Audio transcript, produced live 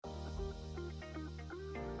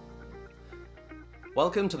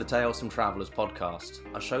Welcome to the Tales from Travellers podcast,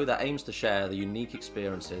 a show that aims to share the unique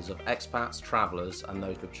experiences of expats, travellers, and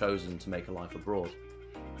those who've chosen to make a life abroad.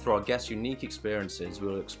 Through our guests' unique experiences, we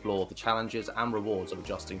will explore the challenges and rewards of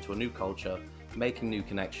adjusting to a new culture, making new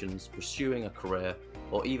connections, pursuing a career,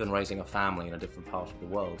 or even raising a family in a different part of the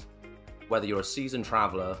world. Whether you're a seasoned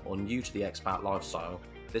traveller or new to the expat lifestyle,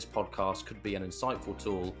 this podcast could be an insightful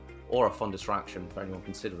tool or a fun distraction for anyone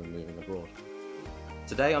considering moving abroad.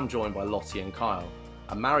 Today I'm joined by Lotti and Kyle,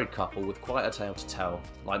 a married couple with quite a tale to tell.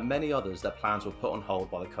 Like many others, their plans were put on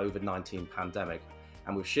hold by the COVID-19 pandemic,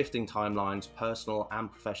 and with shifting timelines, personal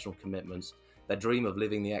and professional commitments, their dream of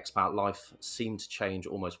living the expat life seemed to change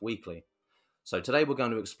almost weekly. So today we're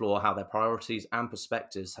going to explore how their priorities and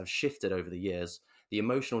perspectives have shifted over the years, the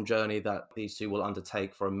emotional journey that these two will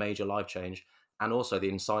undertake for a major life change, and also the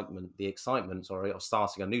excitement of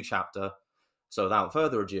starting a new chapter. So without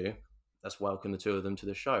further ado, let's welcome the two of them to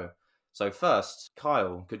the show. So first,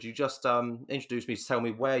 Kyle, could you just introduce me, tell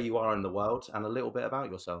me where you are in the world and a little bit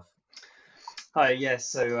about yourself? Hi,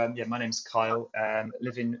 my name's Kyle.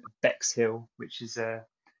 Live in Bexhill, which is a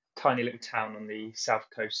tiny little town on the south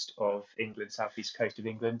coast of England, southeast coast of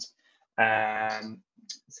England. I'm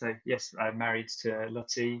married to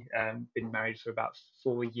Lottie. Been married for about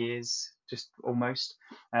 4 years, just almost.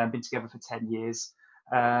 Been together for 10 years.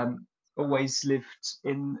 Always lived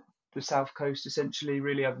in the south coast, essentially.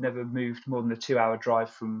 Really, I've never moved more than a 2-hour drive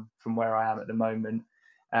from where I am at the moment.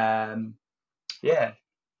 Yeah,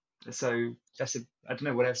 so I don't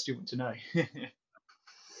know, what else do you want to know?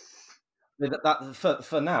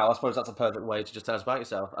 For now, I suppose that's a perfect way to just tell us about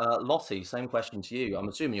yourself. Lottie, same question to you. I'm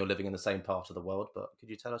assuming you're living in the same part of the world, but could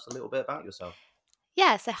you tell us a little bit about yourself?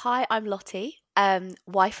 Yeah, so hi, I'm Lottie,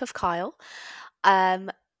 wife of Kyle.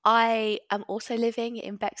 Um, I am also living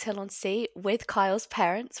in Bexhill-on-Sea with Kyle's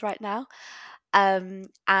parents right now. And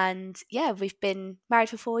yeah, we've been married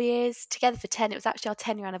for 4 years, together for 10. It was actually our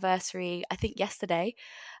 10-year anniversary, I think yesterday,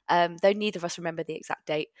 though neither of us remember the exact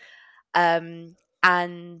date. And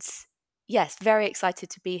yes, very excited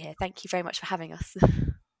to be here. Thank you very much for having us.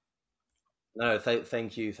 No,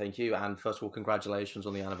 thank you. And first of all, congratulations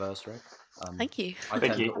on the anniversary. Thank you. I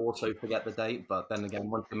Thank tend to you. also forget the date, but then again,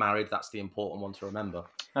 once you're married, that's the important one to remember.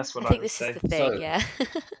 That's I what I think would this is say. the thing, So, yeah.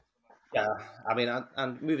 yeah, I mean,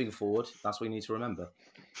 and moving forward, that's what you need to remember.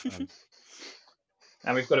 And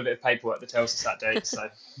we've got a bit of paperwork that tells us that date. So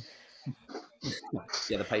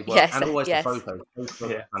Yeah, the paperwork Yes, and always the yes. photos. Photos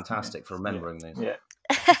yeah, are fantastic for yeah, remembering these. yeah.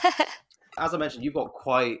 As I mentioned, you've got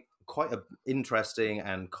quite an interesting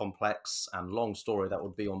and complex and long story that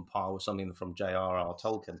would be on par with something from J.R.R.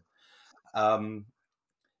 Tolkien. Um,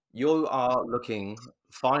 you are looking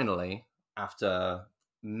finally, after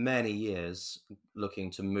many years,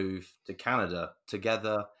 looking to move to Canada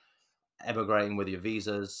together, emigrating with your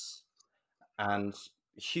visas, and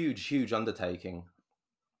huge undertaking.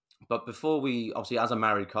 But before we, obviously, as a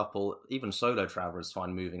married couple, even solo travelers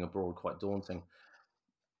find moving abroad quite daunting.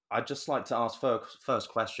 I'd just like to ask first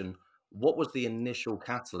question: what was the initial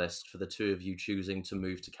catalyst for the two of you choosing to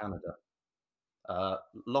move to Canada?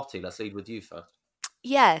 Lottie, let's lead with you first.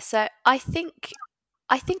 Yeah, so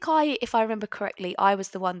if I remember correctly, I was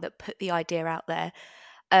the one that put the idea out there.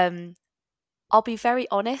 Um, I'll be very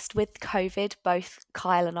honest, with COVID, both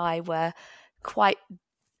Kyle and I were quite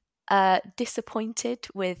disappointed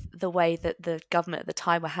with the way that the government at the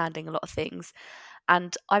time were handling a lot of things.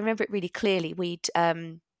 And I remember it really clearly.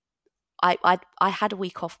 I had a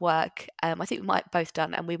week off work. I think we might have both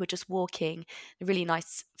done, and we were just walking a really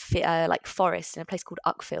nice like forest in a place called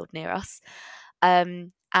Uckfield near us.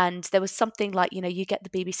 And there was something like, you get the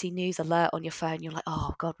BBC News alert on your phone. You're like,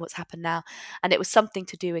 oh God, what's happened now? And it was something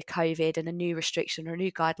to do with COVID and a new restriction or a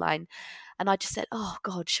new guideline. And I just said, oh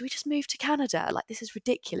God, should we just move to Canada? Like, this is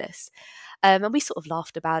ridiculous. And we sort of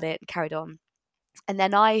laughed about it and carried on. And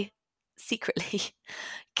then I secretly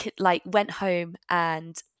like went home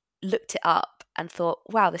and looked it up and thought,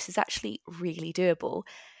 wow, this is actually really doable.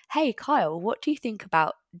 Hey, Kyle, what do you think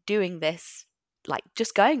about doing this? Like,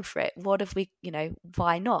 just going for it. What if we,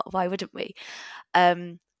 why not? Why wouldn't we?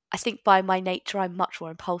 I think by my nature, I'm much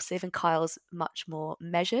more impulsive and Kyle's much more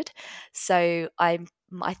measured. So I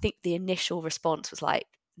think the initial response was like,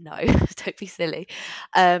 no, don't be silly.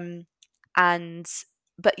 And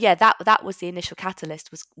but yeah, that was the initial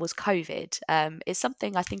catalyst was COVID. It's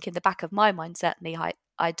something I think in the back of my mind, certainly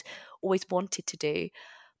I'd always wanted to do,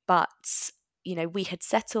 but we had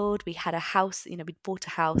settled, we had a house, we'd bought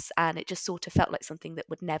a house, and it just sort of felt like something that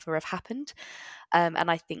would never have happened.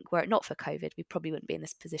 And I think were it not for COVID, we probably wouldn't be in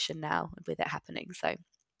this position now with it happening. So,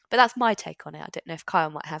 but that's my take on it. I don't know if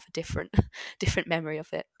Kyle might have a different different memory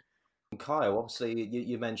of it. Kyle, obviously,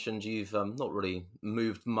 you mentioned you've not really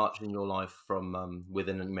moved much in your life from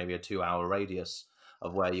within maybe a 2 hour radius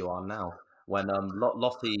of where you are now. When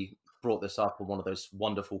Lottie brought this up on one of those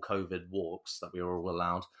wonderful COVID walks that we were all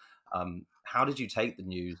allowed, how did you take the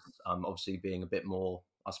news? Obviously, being a bit more,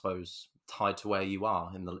 I suppose, tied to where you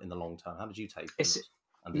are in the long term. How did you take It's things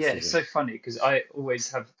and Yeah, it's decision? so funny because I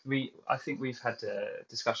always have I think we've had a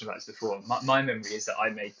discussion about this before. My memory is that I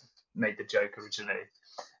made the joke originally.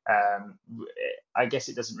 Um, I guess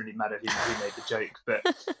it doesn't really matter who made the joke, but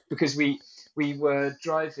because we were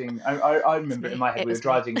driving, I It's remember it in me. my head It we were was me.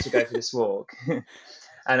 driving to go for this walk,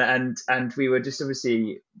 and we were just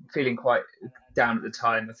obviously feeling quite down at the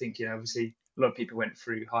time. I think obviously a lot of people went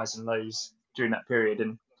through highs and lows during that period,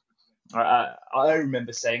 and I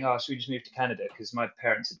remember saying, "Oh, should we just move to Canada?" Because my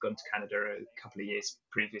parents had gone to Canada a couple of years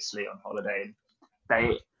previously on holiday, and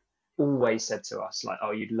they always said to us like,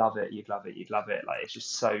 "Oh, you'd love it, you'd love it, you'd love it. Like it's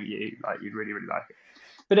just so you, like you'd really, really like it."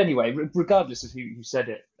 But anyway, regardless of who said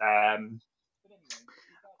it,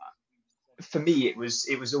 for me it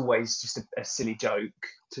was always just a silly joke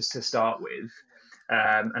to start with.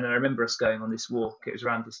 And I remember us going on this walk. It was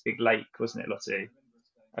around this big lake, wasn't it, Lottie?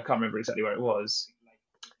 I can't remember exactly where it was.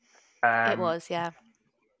 It Um, was, yeah.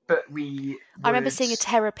 but we I remember would, seeing a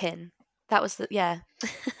terrapin. That was yeah.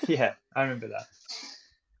 yeah, I remember that.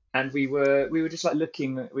 And we were just like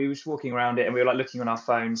looking, we were just walking around it, and we were like looking on our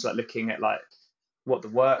phones, like looking at like what the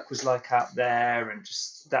work was like out there, and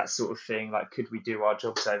just that sort of thing. Like, could we do our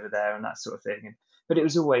jobs over there, and that sort of thing. But it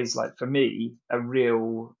was always like for me a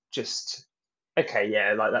real just okay,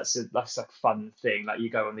 yeah, like that's like a fun thing. Like you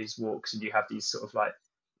go on these walks and you have these sort of like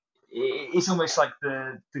it's almost like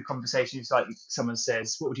the conversation is like someone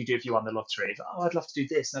says, "What would you do if you won the lottery?" It's like, "Oh, I'd love to do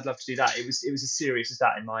this and I'd love to do that." It was as serious as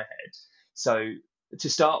that in my head. So to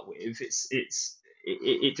start with,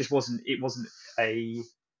 it just wasn't a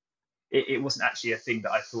it wasn't actually a thing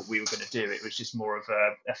that I thought we were going to do. It was just more of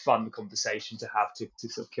a fun conversation to have to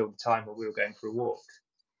sort of kill the time while we were going for a walk.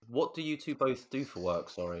 What do you two both do for work?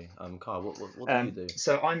 Sorry, Kyle, what do you do?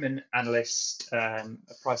 So I'm an analyst, a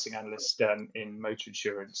pricing analyst in motor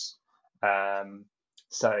insurance. Um,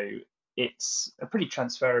 so it's a pretty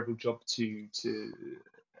transferable job to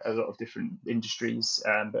a lot of different industries.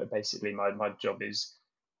 But basically, my job is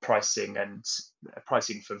pricing and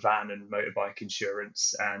pricing for van and motorbike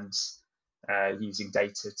insurance, and using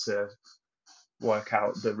data to work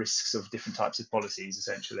out the risks of different types of policies,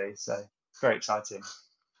 essentially. So very exciting.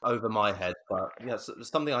 Over my head, but yeah,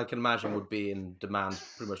 something I can imagine would be in demand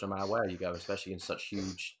pretty much no matter where you go, especially in such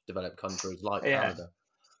huge developed countries like Yeah. Canada.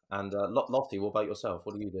 And Lottie, what about yourself?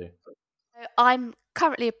 What do you do? So I'm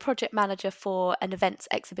currently a project manager for an events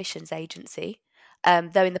exhibitions agency.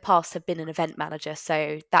 Though in the past have been an event manager,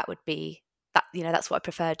 so that would be that that's what I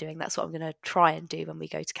prefer doing. That's what I'm going to try and do when we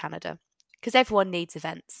go to Canada, because everyone needs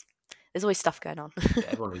events. There's always stuff going on. Yeah,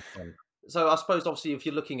 everyone needs fun. So I suppose obviously if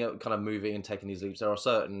you're looking at kind of moving and taking these leaps, there are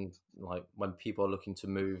certain like when people are looking to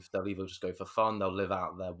move, they'll either just go for fun, they'll live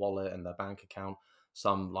out their wallet and their bank account.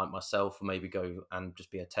 Some like myself will maybe go and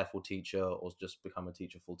just be a TEFL teacher or just become a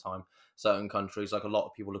teacher full time. Certain countries, like a lot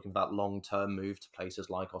of people looking for that long term move to places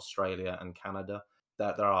like Australia and Canada,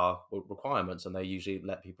 that there are requirements and they usually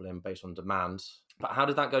let people in based on demand. But how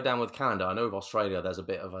did that go down with Canada? I know with Australia, there's a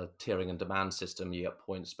bit of a tiering and demand system. You get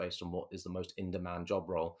points based on what is the most in demand job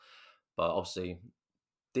role. But obviously,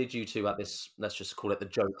 did you two at this, let's just call it the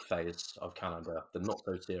joke phase of Canada, the not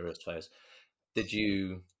so serious phase, did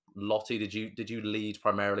you, Lottie, did you lead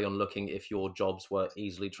primarily on looking if your jobs were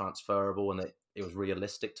easily transferable and it was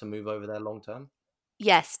realistic to move over there long term?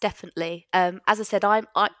 Yes, definitely. As I said,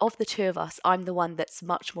 of the two of us, I'm the one that's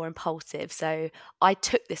much more impulsive. So I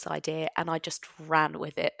took this idea and I just ran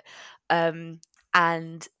with it. Um,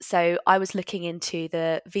 and so I was looking into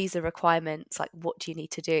the visa requirements, like what do you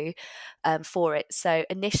need to do for it. So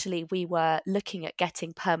initially, we were looking at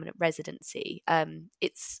getting permanent residency.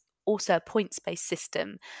 It's also a points-based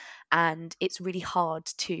system, and it's really hard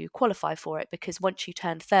to qualify for it because once you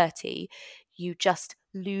turn 30, you just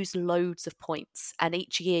lose loads of points, and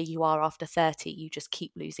each year you are after 30 you just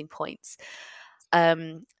keep losing points.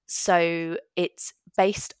 So it's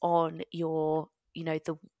based on your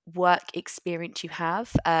the work experience you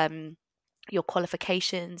have, your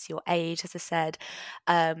qualifications, your age, as I said,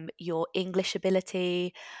 your English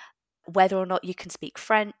ability, whether or not you can speak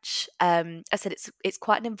French. I said it's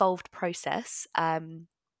quite an involved process.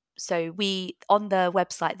 So we on the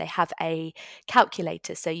website they have a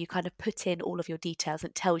calculator, so you kind of put in all of your details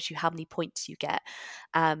and it tells you how many points you get.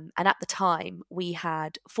 And at the time we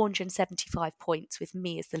had 475 points with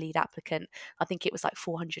me as the lead applicant. I think it was like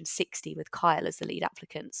 460 with Kyle as the lead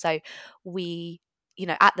applicant. So we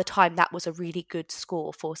at the time that was a really good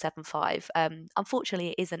score, 4.75. Unfortunately,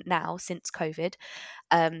 it isn't now since COVID.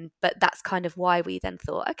 But that's kind of why we then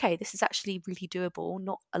thought, okay, this is actually really doable.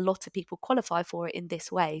 Not a lot of people qualify for it in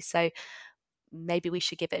this way. So maybe we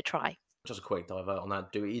should give it a try. Just a quick divert on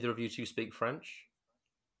that. Do either of you two speak French?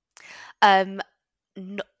 Um,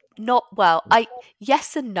 not well.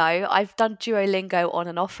 Yes and no. I've done Duolingo on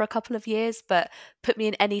and off for a couple of years, but put me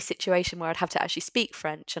in any situation where I'd have to actually speak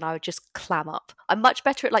French and I would just clam up. I'm much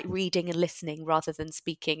better at like reading and listening rather than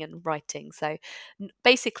speaking and writing. So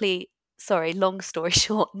basically, sorry, long story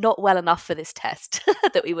short, not well enough for this test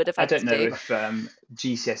that we would have I had don't to know do. if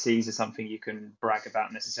GCSEs are something you can brag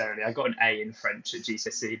about necessarily. I got an A in French at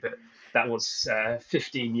GCSE, but that was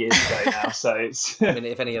 15 years ago now. So it's. I mean,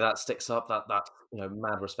 if any of that sticks up, that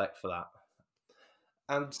mad respect for that.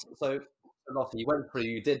 And so, Lotte,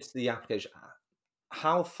 you did the application.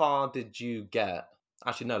 How far did you get?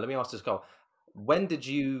 Actually, no, let me ask this, Carl. When did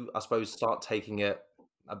you, I suppose, start taking it?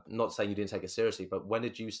 I'm not saying you didn't take it seriously, but when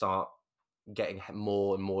did you start getting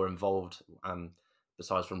more and more involved?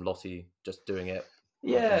 Besides from Lotte just doing it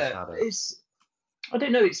in the Yeah, shadow. I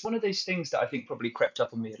don't know. It's one of those things that I think probably crept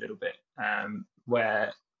up on me a little bit,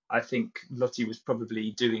 where I think Lottie was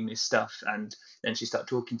probably doing this stuff, and then she started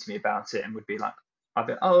talking to me about it, and would be like, "I'd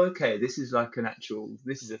be, oh, okay, this is like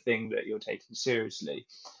this is a thing that you're taking seriously."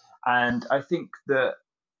 And I think that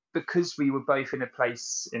because we were both in a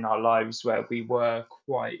place in our lives where we were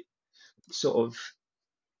quite sort of,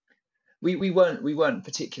 we weren't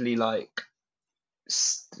particularly like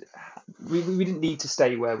we didn't need to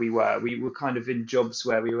stay where we were. We were kind of in jobs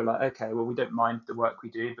where we were like, okay, well, we don't mind the work we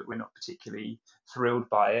do, but we're not particularly thrilled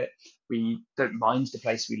by it. We don't mind the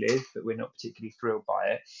place we live, but we're not particularly thrilled by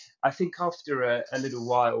it. I think after a little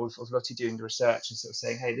while of Lottie doing the research and sort of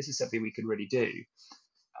saying, hey, this is something we could really do,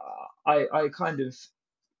 I kind of,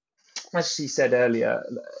 as she said earlier,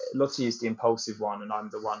 Lottie is the impulsive one, and I'm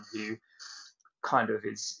the one who kind of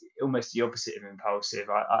is almost the opposite of impulsive.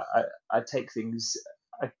 I take things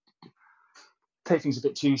a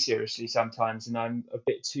bit too seriously sometimes, and I'm a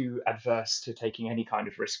bit too adverse to taking any kind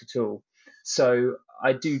of risk at all. So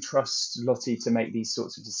I do trust Lottie to make these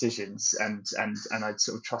sorts of decisions, and I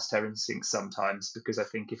sort of trust her instincts sometimes, because I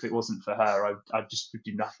think if it wasn't for her, I just would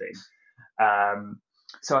do nothing.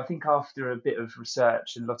 So I think after a bit of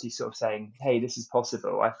research and Lottie sort of saying, "Hey, this is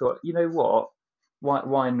possible," I thought, you know what,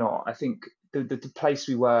 why not? I think the place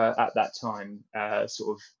we were at that time,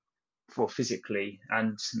 sort of for physically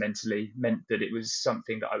and mentally, meant that it was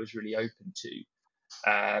something that I was really open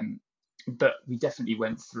to. But we definitely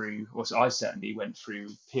went through, or so I certainly went through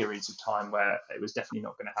periods of time where it was definitely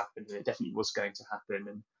not going to happen, and it definitely was going to happen.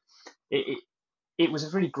 And it was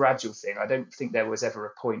a really gradual thing. I don't think there was ever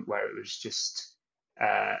a point where it was just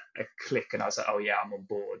a click and I was like, oh yeah, I'm on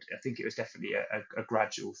board. I think it was definitely a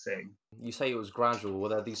gradual thing. You say it was gradual. Were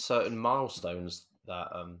there these certain milestones that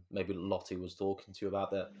maybe Lottie was talking to you about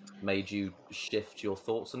that made you shift your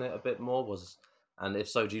thoughts on it a bit more? And if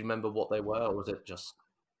so, do you remember what they were, or was it just?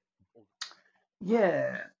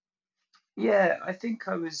 Yeah, yeah. I think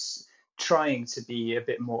I was trying to be a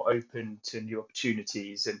bit more open to new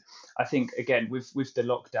opportunities, and I think again with the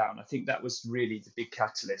lockdown, I think that was really the big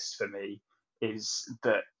catalyst for me. Is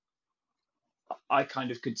that I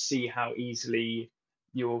kind of could see how easily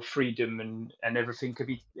your freedom and everything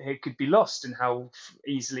could be lost, and how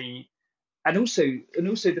easily, and also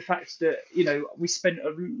the fact that we spent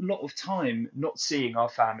a lot of time not seeing our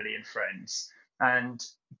family and friends, and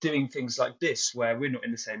doing things like this where we're not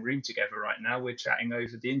in the same room together right now, we're chatting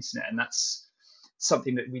over the internet, and that's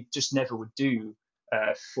something that we just never would do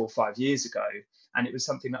 4 or 5 years ago. And it was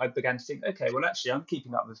something that I began to think, okay, well, actually, I'm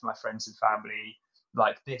keeping up with my friends and family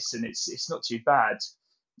like this, and it's not too bad.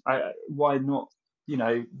 Why not? You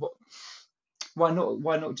know, why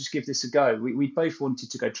not just give this a go? We both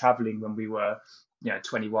wanted to go traveling when we were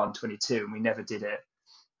 21, 22, and we never did it.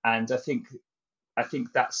 And I think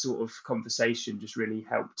that sort of conversation just really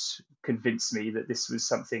helped convince me that this was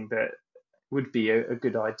something that would be a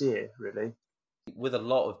good idea, really. With a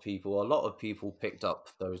lot of people picked up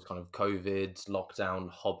those kind of COVID lockdown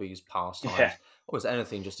hobbies, Yeah. pastimes, almost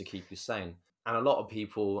anything just to keep you sane. And a lot of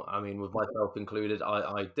people, I mean, with myself included,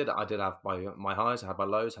 I did have my highs, I had my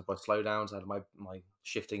lows, I had my slowdowns, I had my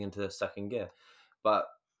shifting into second gear. But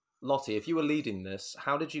Lottie, if you were leading this,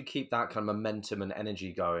 how did you keep that kind of momentum and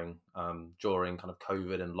energy going during kind of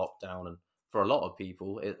COVID and lockdown? And for a lot of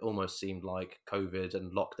people, it almost seemed like COVID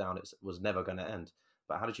and lockdown was never going to end.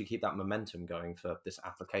 But how did you keep that momentum going for this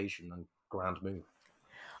application and grand move?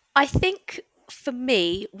 I think for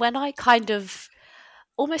me, when I kind of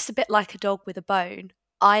almost a bit like a dog with a bone,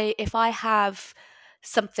 if I have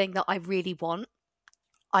something that I really want,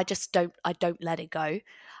 I don't let it go.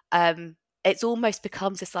 It's almost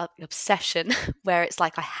becomes this like obsession where it's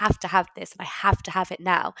like I have to have this and I have to have it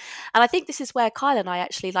now. And I think this is where Kyle and I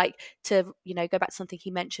actually like to, go back to something he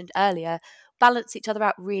mentioned earlier, balance each other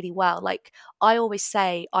out really well. Like I always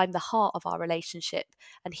say I'm the heart of our relationship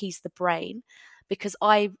and he's the brain, because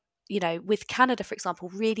I, with Canada, for example,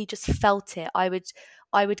 really just felt it. I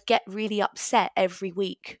would get really upset every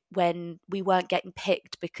week when we weren't getting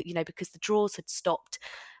picked because the draws had stopped.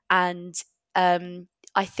 And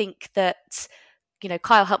I think that,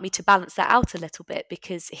 Kyle helped me to balance that out a little bit,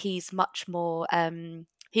 because he's much more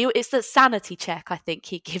it's the sanity check I think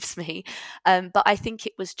he gives me. But I think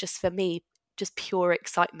it was just for me just pure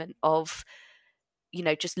excitement of,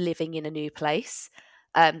 just living in a new place,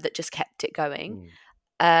 that just kept it going.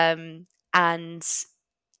 And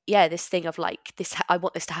yeah, this thing of like this, I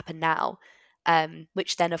want this to happen now,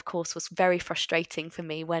 which then of course was very frustrating for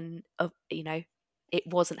me when it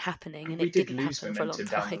wasn't happening, And and we it did didn't lose happen for a long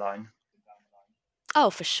momentum down the time. line. Oh,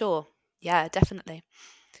 for sure. Yeah, definitely.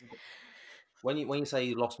 When you say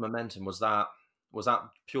you lost momentum, was that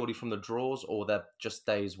purely from the draws, or were there just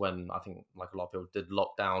days when I think like a lot of people did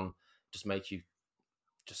lockdown just make you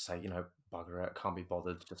just say, bugger it, can't be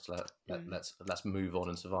bothered, just let's move on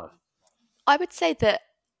and survive? I would say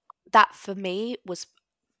that for me was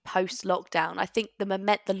post lockdown. I think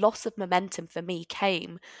the loss of momentum for me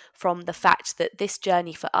came from the fact that this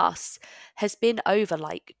journey for us has been over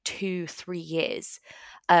like 2-3 years.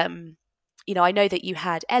 I know that you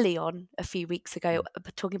had Ellie on a few weeks ago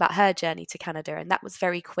talking about her journey to Canada, and that was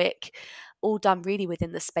very quick, all done really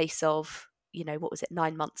within the space of, what was it,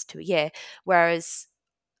 9 months to a year. Whereas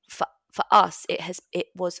for us, it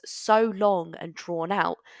was so long and drawn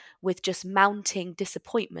out, with just mounting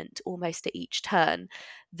disappointment almost at each turn,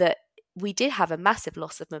 that we did have a massive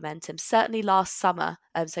loss of momentum. Certainly last summer,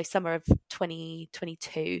 so summer of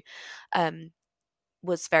 2022,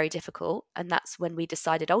 was very difficult, and that's when we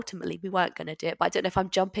decided ultimately we weren't going to do it. But I don't know if I'm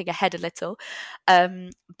jumping ahead a little,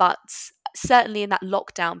 but certainly in that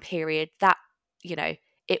lockdown period, that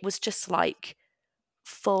it was just like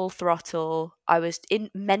full throttle. I was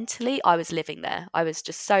living there. I was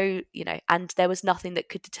just so, and there was nothing that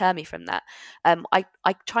could deter me from that. I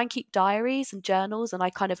try and keep diaries and journals, and I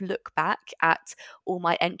kind of look back at all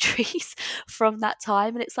my entries from that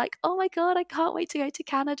time, and it's like, oh my God, I can't wait to go to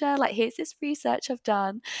Canada. Like, here's this research I've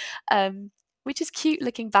done, which is cute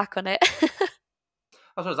looking back on it.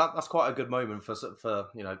 I suppose that's quite a good moment for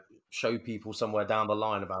show people somewhere down the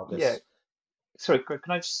line about Yeah. this. Sorry, can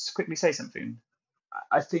I just quickly say something?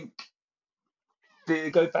 I think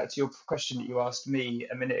go back to your question that you asked me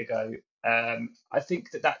a minute ago. I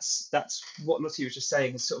think that's what Lottie was just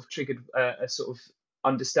saying has sort of triggered a sort of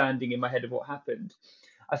understanding in my head of what happened.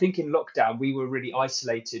 I think in lockdown we were really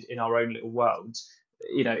isolated in our own little world.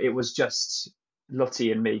 It was just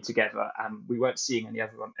Lottie and me together, and we weren't seeing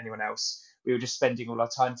anyone else. We were just spending all our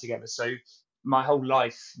time together. So my whole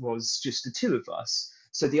life was just the two of us.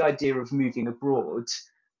 So the idea of moving abroad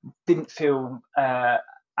didn't feel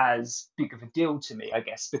as big of a deal to me, I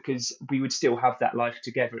guess, because we would still have that life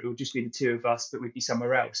together. It would just be the two of us, but we'd be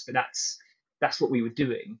somewhere else. But that's what we were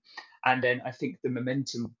doing. And then I think the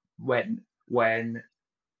momentum went when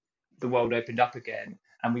the world opened up again,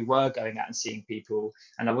 and we were going out and seeing people,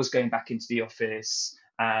 and I was going back into the office,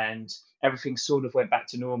 and everything sort of went back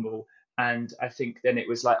to normal. And I think then it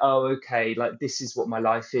was like, oh, okay, like this is what my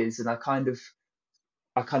life is. And I kind of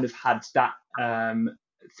had that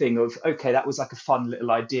thing of, okay, that was like a fun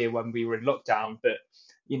little idea when we were in lockdown, but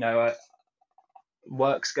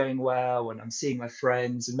work's going well and I'm seeing my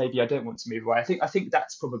friends, and maybe I don't want to move away. I think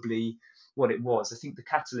that's probably what it was. I think the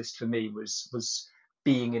catalyst for me was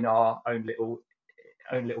being in our own little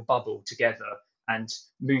bubble together, and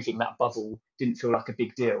moving that bubble didn't feel like a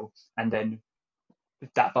big deal, and then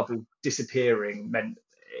that bubble disappearing meant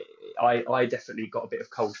I definitely got a bit of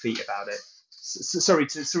cold feet about it. Sorry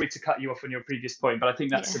to cut you off on your previous point, but I think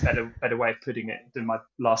that's Yeah. a better way of putting it than my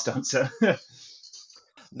last answer.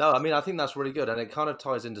 No, I mean, I think that's really good, and it kind of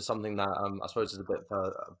ties into something that I suppose is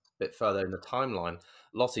a bit further in the timeline.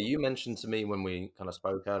 Lottie, you mentioned to me when we kind of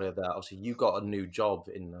spoke earlier that obviously you got a new job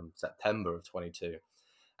in September of 22,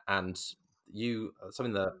 and you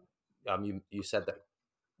something that you said that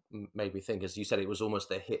made me think, as you said, it was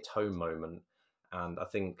almost a hit home moment, and I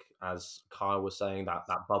think as Kyle was saying, that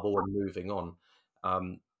bubble and moving on.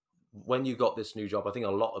 Um, when you got this new job, I think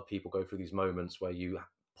a lot of people go through these moments where you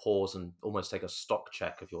pause and almost take a stock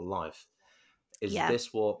check of your life. Is Yeah.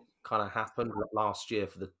 this what kind of happened last year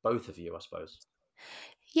for the both of you, I suppose?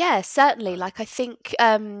 Yeah, certainly. Like, I think,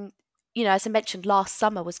 as I mentioned, last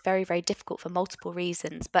summer was very, very difficult for multiple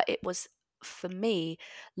reasons, but it was for me,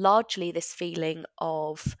 largely this feeling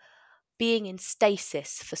of being in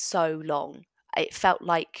stasis for so long. It felt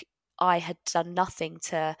like I had done nothing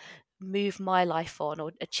to move my life on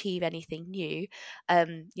or achieve anything new.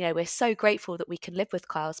 We're so grateful that we can live with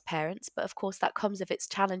Kyle's parents, but of course that comes with its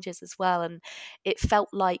challenges as well. And it felt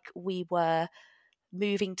like we were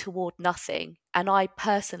moving toward nothing. And I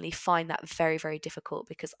personally find that very, very difficult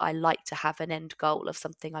because I like to have an end goal of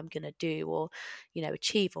something I'm going to do or,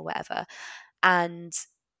 achieve or whatever. And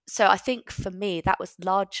so I think for me, that was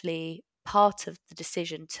largely part of the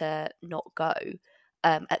decision to not go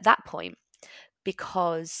at that point,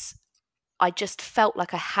 because I just felt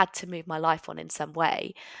like I had to move my life on in some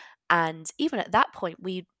way. And even at that point,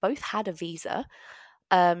 we both had a visa.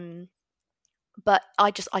 But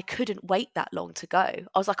I couldn't wait that long to go. I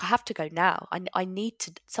was like, I have to go now. I need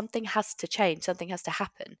to, something has to change, something has to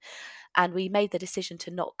happen. And we made the decision to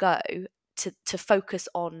not go, to focus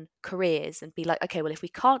on careers and be like, okay, well, if we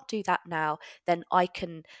can't do that now, then I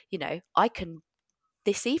can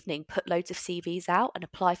this evening put loads of CVs out and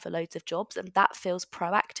apply for loads of jobs. And that feels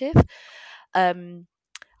proactive. And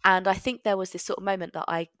I think there was this sort of moment that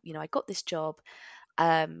I got this job.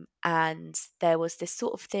 And there was this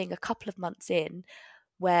sort of thing a couple of months in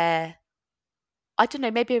where, I don't know,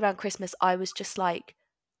 maybe around Christmas, I was just like,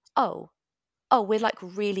 oh, we're like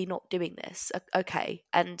really not doing this. Okay.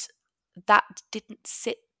 And that didn't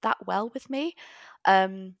sit that well with me.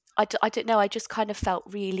 I don't know. I just kind of felt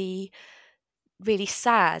really, really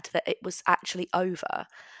sad that it was actually over.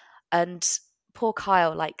 And poor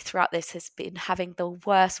Kyle, like throughout this, has been having the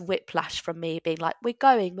worst whiplash from me being like, we're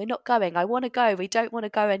going, we're not going. I want to go. We don't want to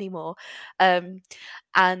go anymore. And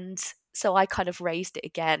so I kind of raised it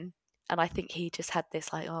again. And I think he just had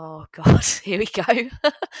this like, oh God, here we go.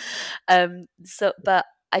 But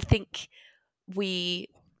I think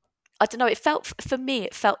I don't know, for me,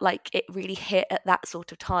 it felt like it really hit at that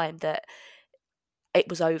sort of time that it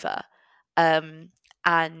was over. And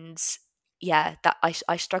yeah, that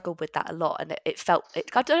I struggled with that a lot. And it felt,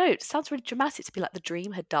 I don't know, it sounds really dramatic to be like the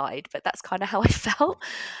dream had died, but that's kind of how I felt.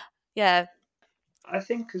 Yeah. I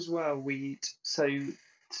think as well, so to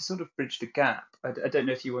sort of bridge the gap, I don't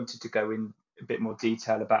know if you wanted to go in a bit more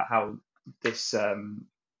detail about how this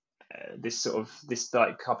this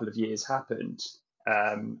like couple of years happened.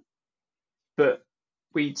 But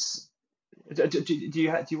we'd do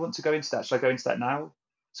you want to go into that? Should I go into that now?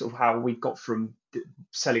 Sort of how we got from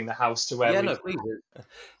selling the house to where Yeah, we. no, please.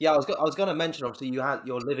 Yeah, I was going to mention, obviously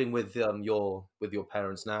you're living with your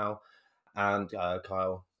parents now, and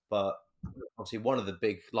Kyle, but obviously one of the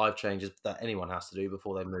big life changes that anyone has to do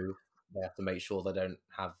before they move, they have to make sure they don't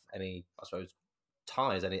have any, I suppose,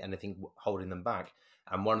 ties, anything holding them back,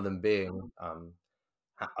 and one of them being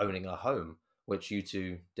owning a home, which you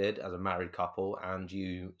two did as a married couple, and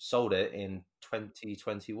you sold it in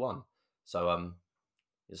 2021. So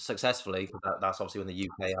successfully, 'cause that's obviously when the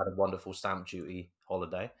UK had a wonderful stamp duty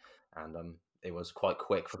holiday, and it was quite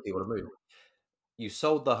quick for people to move. You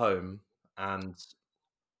sold the home, and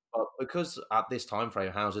but because at this time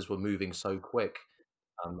frame houses were moving so quick,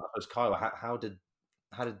 I suppose, Kyle, how did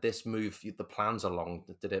this move the plans along?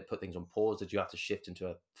 Did it put things on pause? Did you have to shift into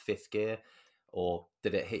a fifth gear, or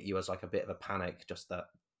did it hit you as like a bit of a panic, just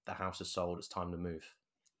that the house is sold, it's time to move?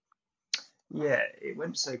 Yeah, it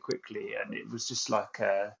went so quickly, and it was just like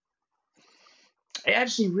it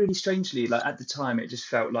actually really strangely, like at the time, it just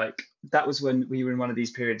felt like that was when we were in one of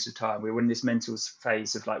these periods of time. We were in this mental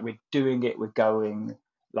phase of like, we're doing it, we're going,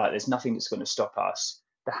 like there's nothing that's going to stop us.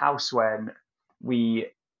 The house, when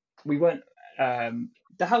we weren't,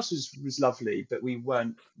 the house was lovely, but we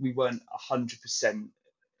weren't 100%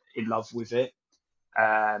 in love with it.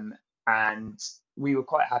 And we were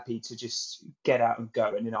quite happy to just get out and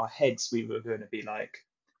go. And in our heads, we were going to be like,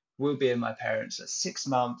 we'll be in my parents for 6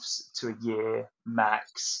 months to a year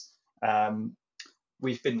max.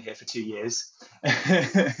 We've been here for 2 years.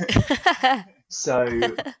 So,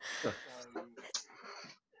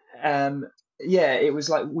 yeah, it was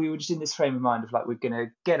like we were just in this frame of mind of like, we're going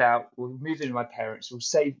to get out, we'll move in with my parents, we'll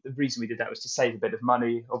save. The reason we did that was to save a bit of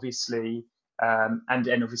money, obviously. And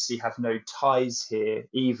then obviously have no ties here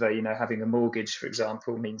either. Having a mortgage, for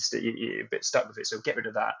example, means that you're a bit stuck with it. So get rid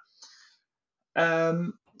of that.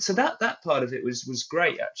 So that part of it was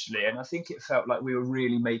great actually, and I think it felt like we were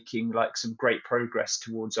really making like some great progress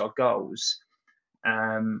towards our goals.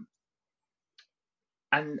 And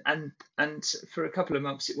for a couple of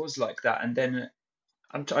months it was like that, and then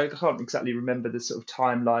I can't exactly remember the sort of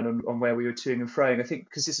timeline on where we were toing and froing. I think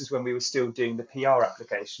because this is when we were still doing the PR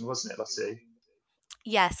application, wasn't it, Lottie?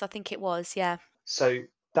 Yes, I think it was. Yeah. So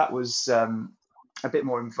that was a bit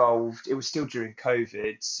more involved. It was still during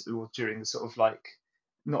COVID, or during the sort of like,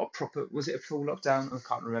 not a proper, was it a full lockdown? I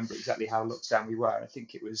can't remember exactly how locked down we were. I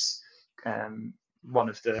think it was um, one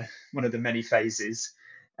of the many phases.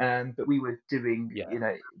 But we were doing,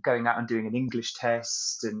 Yeah. going out and doing an English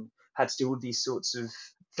test, and had to do all these sorts of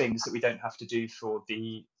things that we don't have to do for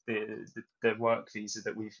the work visa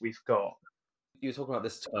that we've got. You were talking about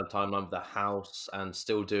this kind of timeline with the house and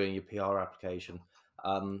still doing your PR application.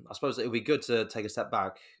 I suppose it would be good to take a step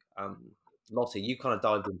back. Lottie, you kind of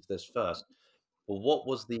dived into this first. Well, what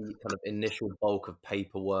was the kind of initial bulk of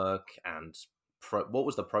paperwork and what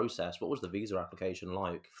was the process? What was the visa application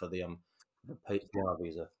like for the PR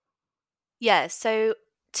visa? Yeah, so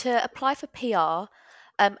to apply for PR,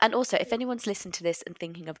 and also if anyone's listened to this and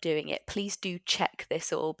thinking of doing it, please do check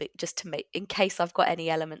this all just to make, in case I've got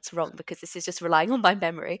any elements wrong, because this is just relying on my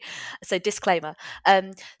memory. So disclaimer.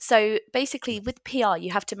 So basically with PR,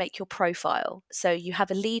 you have to make your profile. So you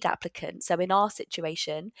have a lead applicant. So in our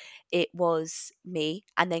situation, it was me,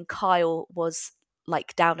 and then Kyle was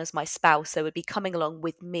like down as my spouse, so would be coming along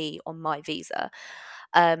with me on my visa.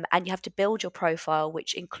 And you have to build your profile,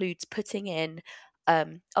 which includes putting in.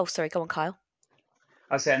 Oh, sorry, go on, Kyle.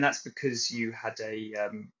 I say, and that's because you had a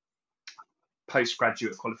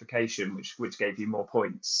postgraduate qualification, which gave you more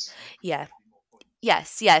points. Yeah.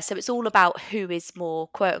 Yes, yeah. So it's all about who is more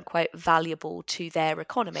quote unquote valuable to their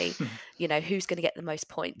economy, who's going to get the most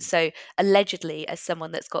points. So allegedly, as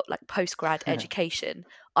someone that's got like postgrad education,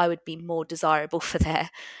 I would be more desirable for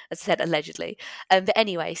their, as I said, allegedly. But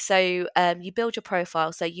anyway, so you build your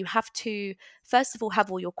profile. So you have to, first of all,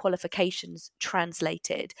 have all your qualifications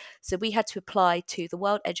translated. So we had to apply to the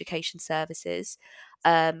World Education Services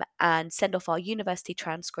and send off our university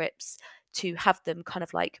transcripts to have them kind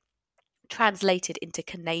of like translated into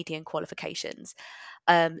Canadian qualifications.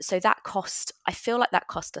 So that cost, I feel like that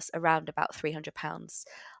cost us around about £300.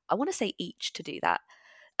 I want to say each to do that.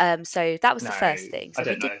 So that was the first thing. So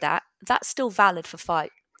we did that. That's still valid for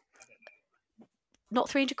not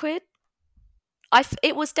 300 quid.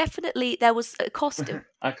 It was definitely, there was a cost.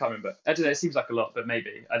 I can't remember. I don't know. It seems like a lot, but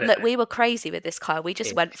maybe. I don't Look, know. we were crazy with this, Kyle. We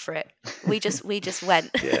just went for it. We just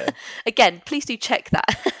went. Yeah. Again, please do check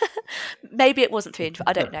that. Maybe it wasn't 300.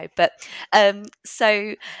 I don't know. But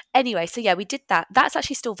so anyway, so yeah, we did that. That's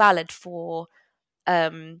actually still valid for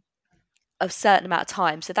a certain amount of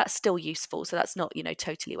time. So that's still useful. So that's not,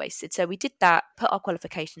 totally wasted. So we did that, put our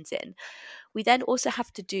qualifications in. We then also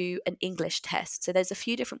have to do an English test. So there's a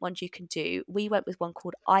few different ones you can do. We went with one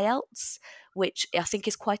called IELTS, which I think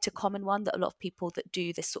is quite a common one that a lot of people that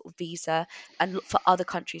do this sort of visa and look for other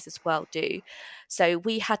countries as well do. So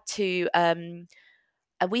we had to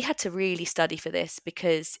really study for this,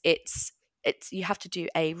 because it's you have to do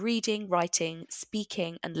a reading, writing,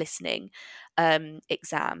 speaking and listening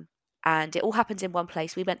exam. And it all happens in one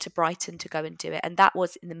place. We went to Brighton to go and do it. And that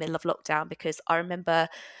was in the middle of lockdown, because I remember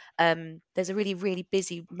there's a really, really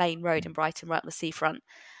busy main road in Brighton right on the seafront.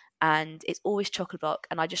 And it's always chock-a-block.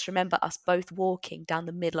 And I just remember us both walking down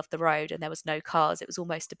the middle of the road and there was no cars. It was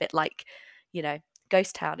almost a bit like,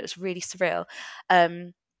 ghost town. It was really surreal.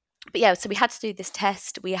 But yeah, so we had to do this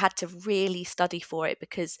test. We had to really study for it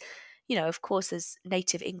because, of course, as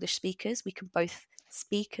native English speakers, we can both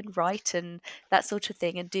speak and write and that sort of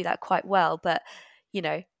thing and do that quite well. But,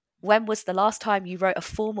 when was the last time you wrote a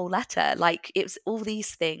formal letter? Like, it was all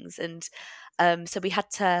these things. And so we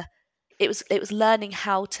had to, it was learning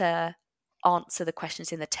how to answer the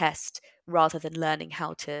questions in the test rather than learning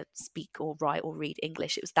how to speak or write or read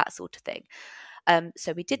English. It was that sort of thing.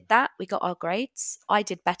 So we did that. We got our grades. I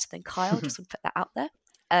did better than Kyle. Just want to put that out there.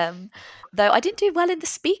 Though I didn't do well in the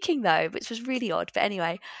speaking, though, which was really odd. But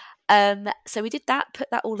anyway, so we did that,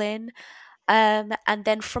 put that all in. And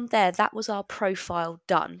then from there, that was our profile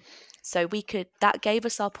done. So that gave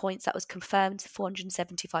us our points. That was confirmed,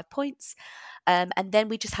 475 points. And then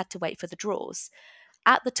we just had to wait for the draws.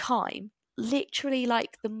 At the time, literally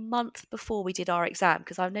like the month before we did our exam,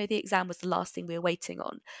 because I know the exam was the last thing we were waiting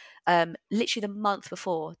on. Literally the month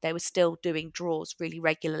before, they were still doing draws really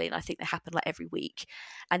regularly, and I think they happened like every week,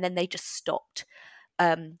 and then they just stopped.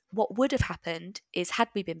 What would have happened is, had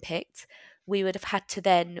we been picked, we would have had to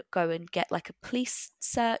then go and get like a police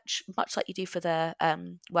search, much like you do for the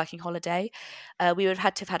working holiday. We would have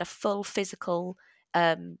had to have had a full physical,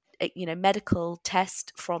 medical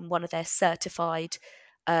test from one of their certified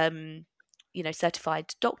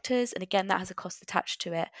doctors, and again that has a cost attached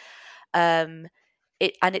to it. And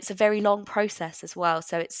it's a very long process as well.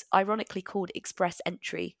 So it's ironically called express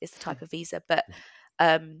entry is the type of visa, but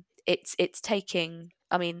it's taking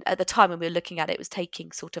I mean, at the time when we were looking at it, it was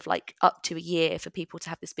taking sort of like up to a year for people to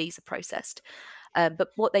have this visa processed. But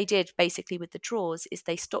what they did basically with the draws is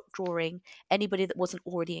they stopped drawing anybody that wasn't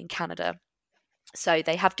already in Canada. So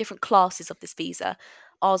they have different classes of this visa.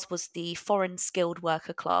 Ours was the foreign skilled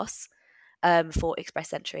worker class for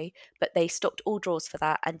express entry, but they stopped all draws for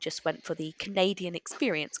that and just went for the Canadian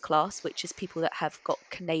experience class, which is people that have got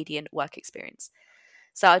Canadian work experience.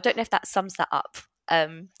 So I don't know if that sums that up.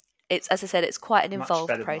 It's, as I said, it's quite an Much involved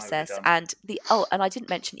better than I would have process, done. and and I didn't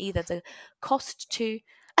mention either the cost to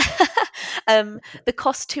the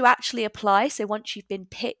cost to actually apply. So once you've been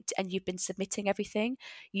picked and you've been submitting everything,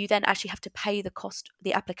 you then actually have to pay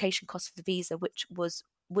the application cost for the visa, which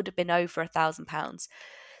would have been over £1,000.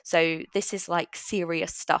 So this is like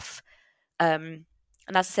serious stuff.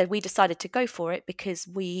 And as I said, we decided to go for it because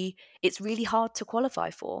it's really hard to qualify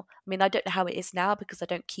for. I mean, I don't know how it is now because I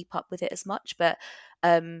don't keep up with it as much, but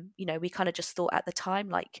we kind of just thought at the time,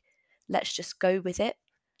 like, let's just go with it.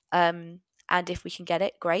 And if we can get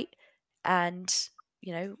it, great. And,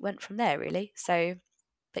 went from there really. So,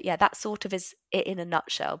 but yeah, that sort of is it in a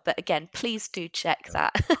nutshell. But again, please do check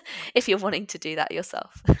that if you're wanting to do that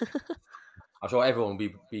yourself. I'm sure everyone will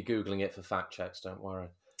be Googling it for fact checks, don't worry.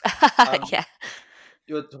 Yeah.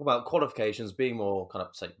 You were talking about qualifications being more kind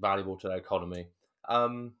of, say, valuable to their economy.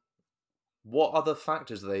 What other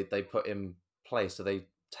factors do they put in place? Are they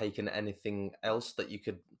taken anything else that you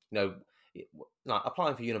could, like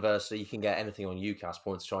applying for university, you can get anything on UCAS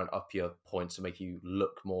points to try and up your points to make you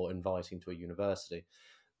look more inviting to a university.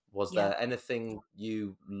 Was Yeah. there anything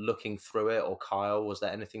you looking through it, or Kyle, was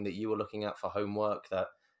there anything that you were looking at for homework that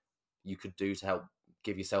you could do to help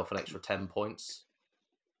give yourself an extra 10 points?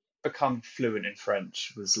 Become fluent in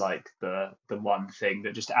French was like the one thing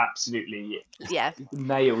that just absolutely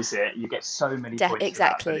nails it. You get so many points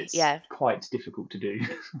exactly, for that, but it's quite difficult to do.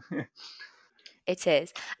 It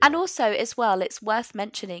is. And also, as well, it's worth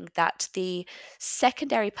mentioning that the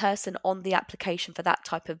secondary person on the application for that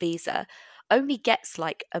type of visa only gets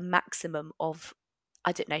like a maximum of,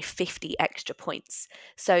 I don't know, 50 extra points.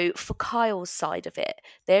 So for Kyle's side of it,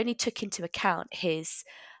 they only took into account his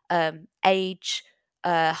age,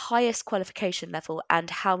 highest qualification level, and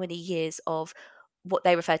how many years of what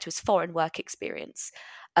they refer to as foreign work experience.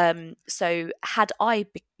 So had I,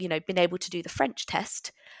 been able to do the French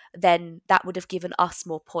test, then that would have given us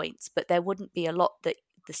more points, but there wouldn't be a lot that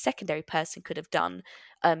the secondary person could have done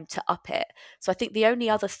to up it. So I think the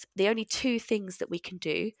only two things that we can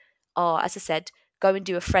do are, as I said, go and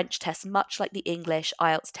do a French test, much like the English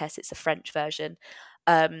IELTS test. It's a French version.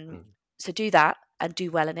 So do that and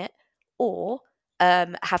do well in it, or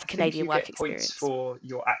have Canadian work experience. Points for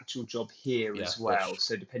your actual job here as well.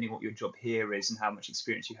 So depending what your job here is and how much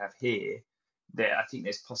experience you have here, I think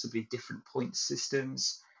there's possibly different point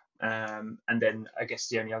systems. And then I guess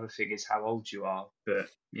the only other thing is how old you are,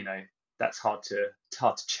 but that's hard to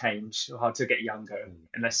change, or hard to get younger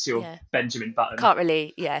unless you're Benjamin Button. Can't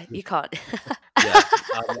really, you can't.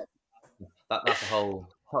 That's a whole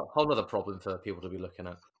other problem for people to be looking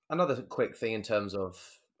at. Another quick thing in terms of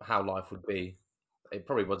how life would be, it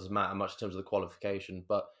probably doesn't matter much in terms of the qualification,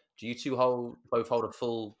 but do you two both hold a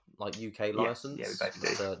full UK license? Yeah, we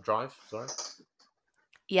both do. Drive, sorry.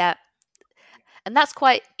 Yeah. And that's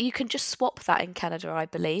you can just swap that in Canada, I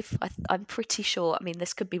believe. I'm pretty sure, I mean,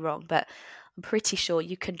 this could be wrong, but I'm pretty sure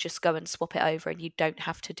you can just go and swap it over and you don't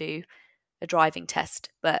have to do a driving test.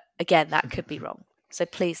 But again, that could be wrong. So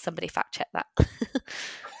please, somebody fact check that.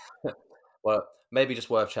 Well, maybe just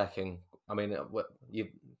worth checking. I mean, you're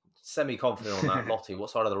semi-confident on that. Lotti, what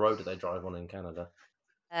side of the road do they drive on in Canada?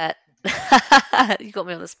 You got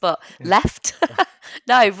me on the spot. Left?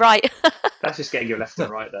 No, right. That's just getting your left and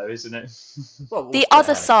right, though, isn't it? Well, the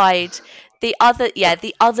other side. The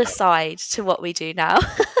other side to what we do now.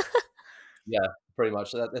 Yeah, pretty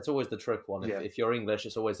much. That's always the trick one. If you're English,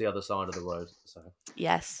 it's always the other side of the road. So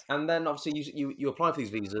yes. And then obviously you apply for these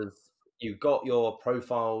visas. You got your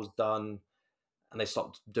profiles done, and they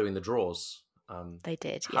stopped doing the draws. They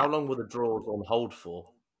did. How long were the draws on hold for?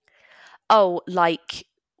 Oh, like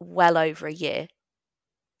well over a year.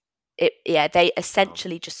 They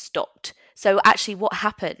essentially just stopped. So actually what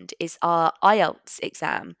happened is our IELTS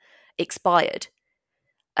exam expired.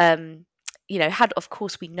 Had of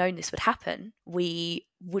course we known this would happen, we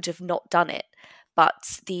would have not done it.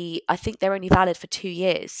 But I think they're only valid for 2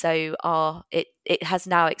 years, so it has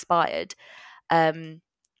now expired.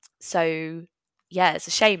 So yeah, it's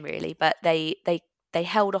a shame really, but they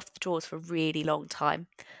held off the draws for a really long time.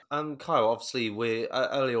 Kyle, obviously we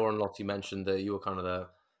earlier on, Lotti mentioned that you were kind of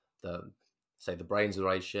the say, the brains of the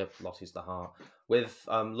relationship, Lottie's the heart. With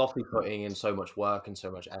Lottie putting in so much work and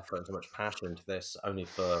so much effort and so much passion into this, only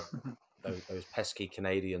for those pesky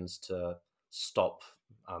Canadians to stop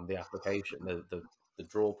the application, the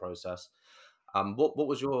draw process. What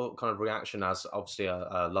was your kind of reaction as obviously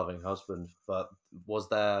a loving husband? But was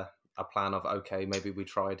there a plan of, okay, maybe we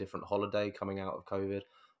try a different holiday coming out of COVID,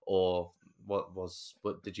 or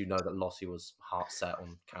what did you know that Lottie was heart set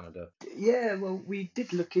on Canada? Yeah, well, we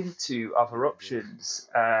did look into other options.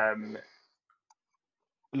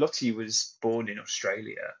 Lottie was born in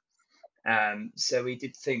Australia, so we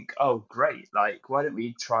did think, oh, great, like why don't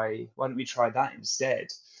we try that instead?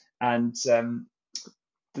 And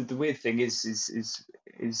the weird thing is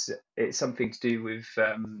it's something to do with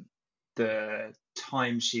the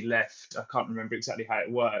time she left. I can't remember exactly how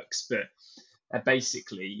it works, but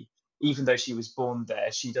basically, even though she was born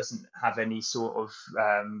there, she doesn't have any sort of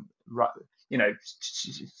you know,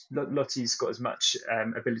 Lottie's got as much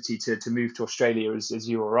ability to move to Australia as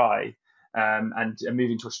you or I, and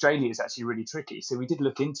moving to Australia is actually really tricky. So we did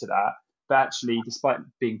look into that, but actually, despite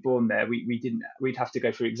being born there, we didn't. We'd have to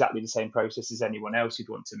go through exactly the same process as anyone else who'd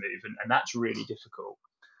want to move, and that's really difficult.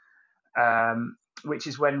 Which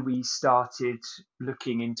is when we started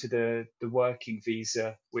looking into the working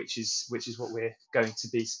visa, which is what we're going to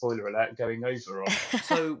be, spoiler alert, going over on.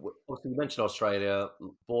 So obviously you mentioned Australia,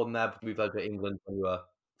 born there, moved over to England when you were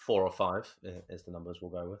 4 or 5, is the numbers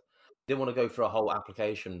we'll go with. Didn't want to go through a whole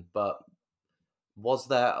application, but was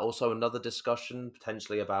there also another discussion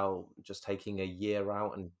potentially about just taking a year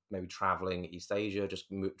out and maybe traveling East Asia,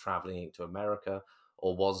 just traveling to America,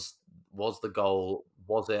 or was the goal,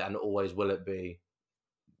 was it and always will it be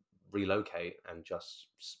relocate and just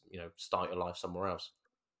start your life somewhere else?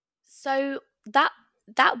 So that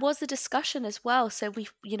was a discussion as well. So we,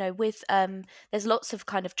 with there's lots of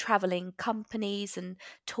kind of traveling companies and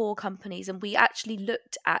tour companies, and we actually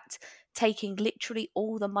looked at taking literally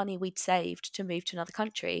all the money we'd saved to move to another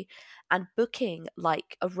country and booking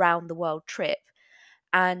like a round the world trip.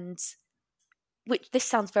 And which, this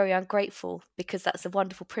sounds very ungrateful because that's a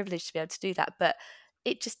wonderful privilege to be able to do that, but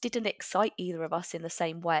it just didn't excite either of us in the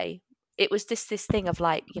same way. It was just this thing of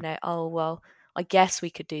like, oh well, I guess we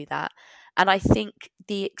could do that. And I think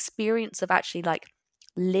the experience of actually like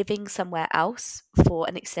living somewhere else for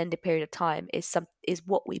an extended period of time is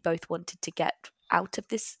what we both wanted to get out of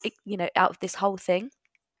this, out of this whole thing,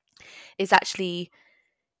 is actually,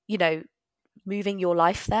 you know moving your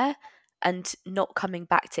life there and not coming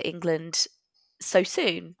back to England so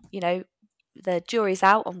soon. The jury's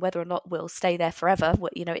out on whether or not we'll stay there forever,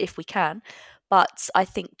 if we can. But I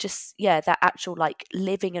think just, that actual like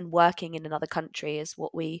living and working in another country is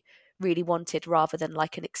what we really wanted, rather than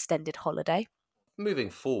like an extended holiday. Moving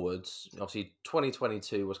forwards, obviously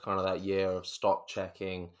 2022 was kind of that year of stock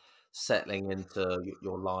checking, settling into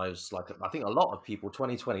your lives. Like I think a lot of people,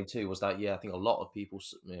 2022 was that year. I think a lot of people,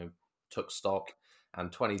 took stock,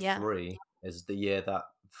 and Yeah. 23 is the year that,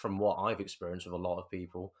 from what I've experienced with a lot of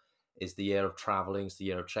people, is the year of traveling, it's the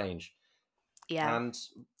year of change. Yeah. And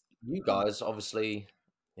you guys, obviously,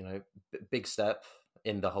 big step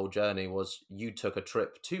in the whole journey was you took a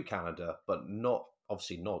trip to Canada, but not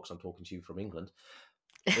obviously not because I'm talking to you from England.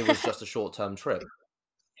 It was just a short-term trip.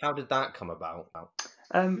 How did that come about? Well,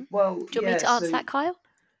 Do you want me yeah, to answer so that, Kyle?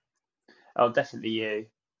 oh, definitely you.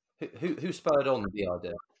 Who spurred on the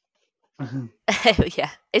idea?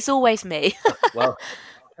 Yeah, it's always me. Well,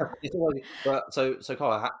 it's always, but so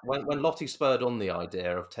Kyle, when Lottie spurred on the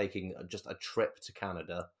idea of taking just a trip to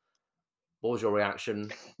Canada, what was your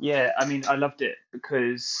reaction? Yeah, I mean, I loved it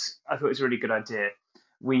because I thought it was a really good idea.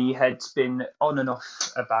 We had been on and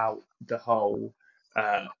off about the whole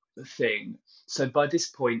uh, thing. So by this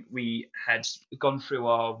point, we had gone through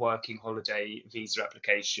our working holiday visa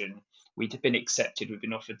application. We'd been accepted, we'd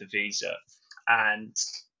been offered the visa, and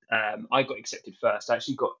I got accepted first. I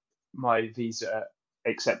actually got my visa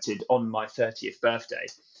accepted on my 30th birthday.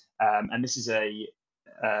 And this is a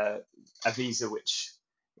visa which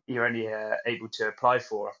you're only able to apply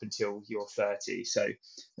for up until you're 30. So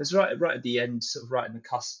it's right at the end, sort of right in the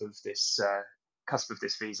cusp of this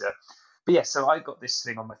visa. But yeah, so I got this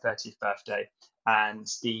thing on my 30th birthday, and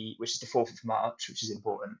which is the 4th of March, which is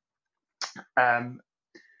important.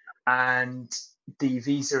 And the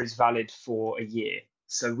visa is valid for a year.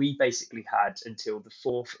 So we basically had until the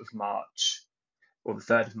 4th of March or the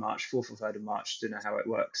 3rd of March, 4th or 3rd of March, don't know how it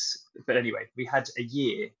works. But anyway, we had a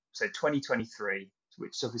year, so 2023,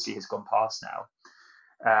 which obviously has gone past now,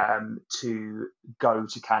 to go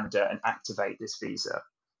to Canada and activate this visa.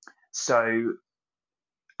 So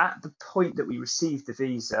at the point that we received the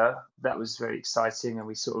visa, that was very exciting, and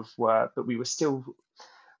we sort of were, but we were still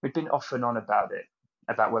we'd been off and on about it,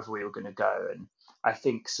 about whether we were going to go. And I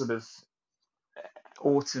think sort of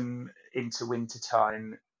autumn into winter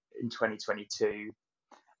time in 2022,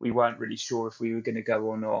 we weren't really sure if we were going to go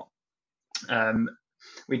or not. Um,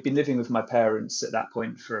 we'd been living with my parents at that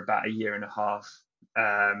point for about a year and a half.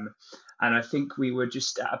 And I think we were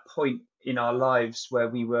just at a point in our lives where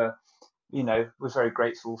we were, we're very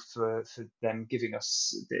grateful for them giving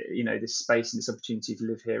us, this space and this opportunity to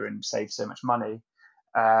live here and save so much money.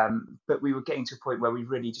 But we were getting to a point where we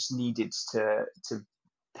really just needed to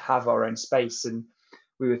have our own space, and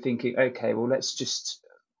we were thinking, okay, well, let's just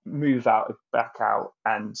move back out,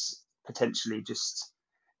 and potentially just,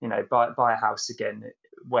 buy a house again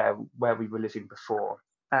where we were living before.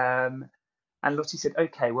 And Lottie said,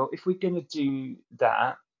 okay, well, if we're going to do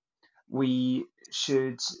that, we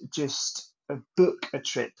should just book a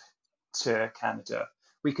trip to Canada.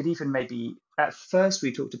 We could even maybe, at first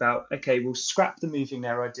we talked about, okay, we'll scrap the moving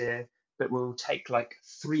there idea, but we'll take like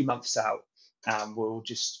 3 months out and we'll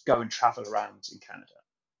just go and travel around in Canada.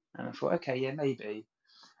 And I thought, okay, yeah, maybe.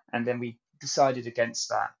 And then we decided against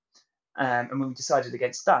that. And when we decided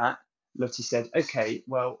against that, Lottie said, okay,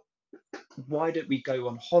 well, why don't we go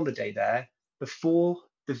on holiday there before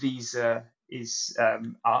the visa is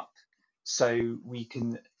up, so we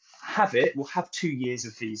can have it. We'll have 2 years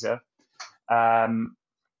of visa. And,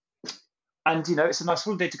 it's a nice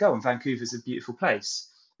holiday to go on. Vancouver's a beautiful place.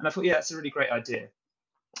 And I thought, yeah, that's a really great idea.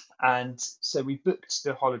 And so we booked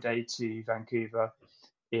the holiday to Vancouver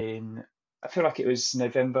in, I feel like it was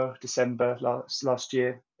November, December last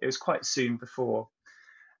year. It was quite soon before.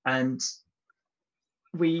 And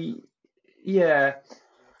yeah.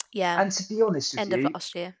 And to be honest with end you, of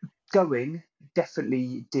last year. Going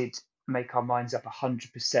definitely did make our minds up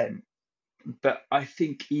 100%. But I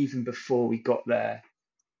think even before we got there,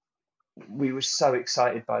 we were so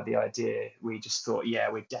excited by the idea. We just thought, yeah,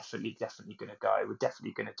 we're definitely going to go. We're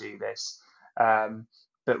definitely going to do this.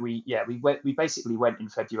 But we basically went in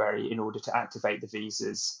February in order to activate the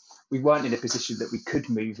visas. We weren't in a position that we could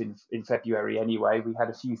move in February anyway. We had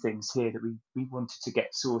a few things here that we wanted to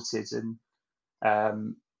get sorted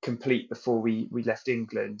and complete before we left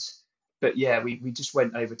England. But yeah, we just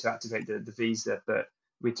went over to activate the visa, but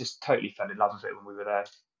we just totally fell in love with it when we were there.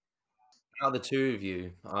 Out of the two of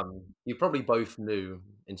you, you probably both knew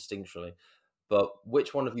instinctually, but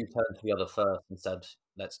which one of you turned to the other first and said,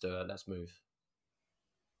 let's do it, let's move?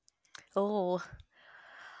 Oh,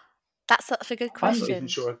 that's such a good question. I'm not even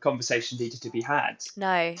sure a conversation needed to be had.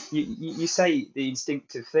 No. You say the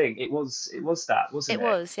instinctive thing. It was that, wasn't it? It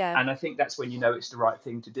was, yeah. And I think that's when you know it's the right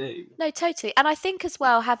thing to do. No, totally. And I think as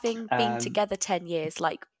well, having been together 10 years,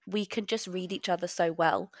 like, we can just read each other so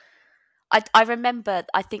well. I remember,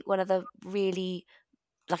 I think one of the really,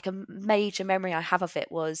 like, a major memory I have of it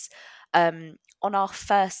was on our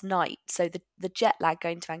first night. So the jet lag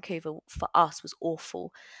going to Vancouver for us was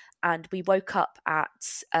awful. And we woke up at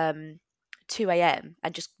 2 a.m.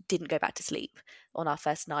 and just didn't go back to sleep on our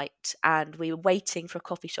first night. And we were waiting for a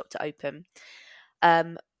coffee shop to open.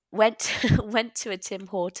 Went to a Tim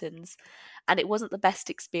Hortons, and it wasn't the best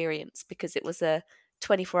experience because it was a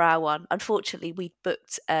 24-hour one. Unfortunately, we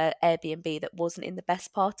booked an Airbnb that wasn't in the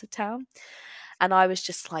best part of town. And I was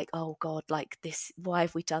just like, oh God, like this, why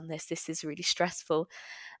have we done this? This is really stressful.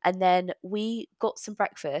 And then we got some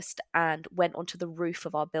breakfast and went onto the roof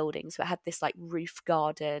of our building. So it had this like roof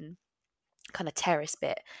garden kind of terrace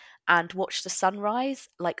bit, and watched the sunrise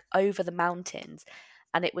like over the mountains.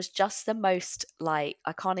 And it was just the most, like,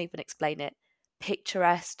 I can't even explain it,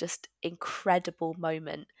 picturesque, just incredible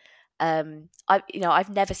moment. I've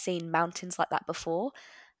never seen mountains like that before,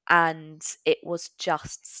 and it was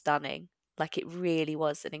just stunning. Like, it really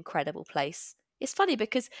was an incredible place. It's funny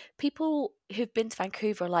because people who've been to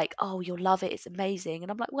Vancouver are like, oh, you'll love it, it's amazing.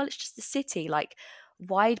 And I'm like, well, it's just a city. Like,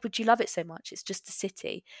 why would you love it so much? It's just a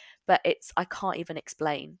city. But I can't even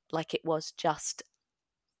explain. Like, it was just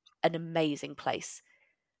an amazing place.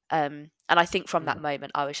 And I think from that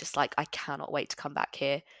moment, I was just like, I cannot wait to come back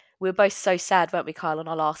here. We were both so sad, weren't we, Kyle, on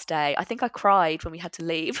our last day? I think I cried when we had to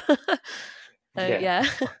leave. Yeah.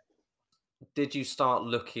 Did you start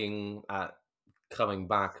looking at coming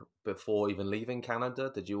back before even leaving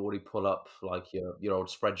Canada? Did you already pull up like your old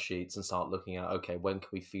spreadsheets and start looking at, okay, when can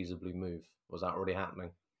we feasibly move? Was that already happening?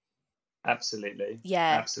 Absolutely.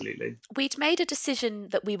 Yeah. Absolutely. We'd made a decision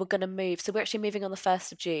that we were going to move. So we're actually moving on the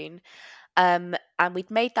 1st of June. And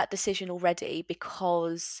we'd made that decision already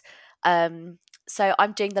because so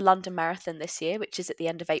I'm doing the London Marathon this year, which is at the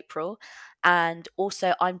end of April. And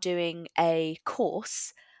also I'm doing a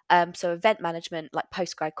course, so event management, like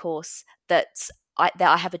postgrad course, that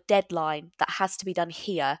I have a deadline that has to be done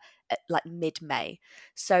here like mid-May.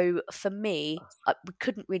 So for me, we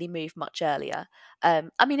couldn't really move much earlier.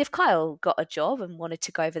 I mean, if Kyle got a job and wanted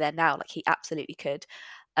to go over there now, like he absolutely could.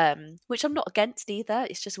 Which I'm not against either.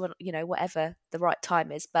 It's just when, whatever the right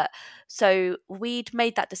time is. But so we'd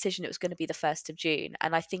made that decision. It was going to be the 1st of June,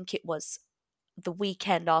 and I think it was the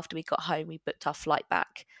weekend after we got home, we booked our flight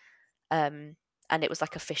back, and it was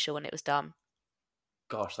like official and it was done.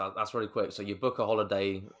 Gosh, that's really quick. So you book a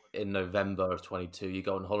holiday in November of 22, you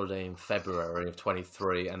go on holiday in February of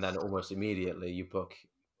 23, and then almost immediately you book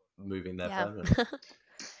moving there Yeah. permanently.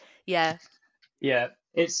 Yeah. Yeah,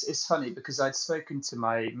 it's funny because I'd spoken to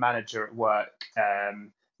my manager at work,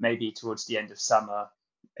 maybe towards the end of summer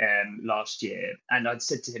last year, and I'd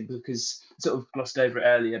said to him, because sort of glossed over it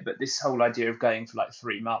earlier, but this whole idea of going for like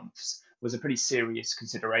 3 months was a pretty serious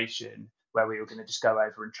consideration where we were going to just go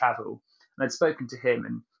over and travel. And I'd spoken to him,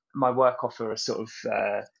 and my work offer a sort of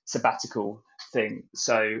sabbatical thing.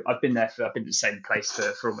 So I've been at the same place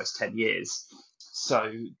for almost 10 years.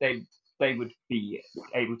 So they would be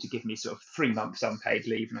able to give me sort of 3 months unpaid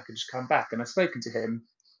leave and I could just come back. And I've spoken to him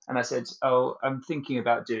and I said, oh, I'm thinking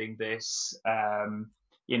about doing this.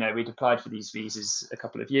 We'd applied for these visas a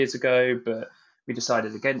couple of years ago, but we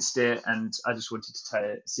decided against it. And I just wanted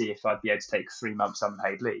to see if I'd be able to take 3 months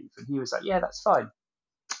unpaid leave. And he was like, yeah, that's fine.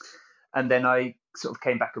 And then I sort of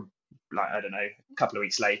came back, I don't know, a couple of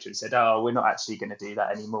weeks later and said, oh, we're not actually going to do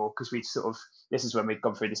that anymore, because this is when we'd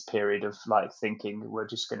gone through this period of like thinking we're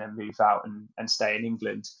just going to move out and stay in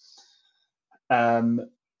England. And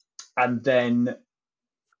then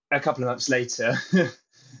a couple of months later,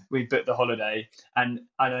 we booked the holiday. And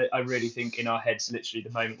I really think in our heads, literally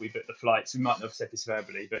the moment we booked the flights, we might not have said this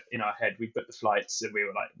verbally, but in our head, we booked the flights and we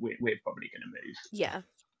were like, we're probably going to move. Yeah.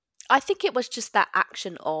 I think it was just that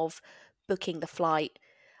action of booking the flight.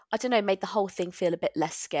 I don't know, made the whole thing feel a bit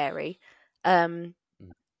less scary. I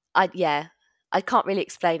can't really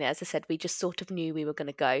explain it. As I said, we just sort of knew we were going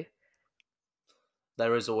to go.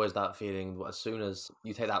 There is always that feeling as soon as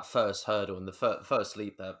you take that first hurdle, and the first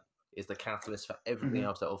leap there is the catalyst for everything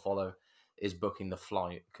else that will follow, is booking the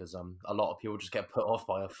flight, because a lot of people just get put off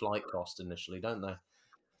by a flight cost initially, don't they?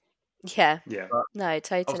 Yeah. Yeah. But No,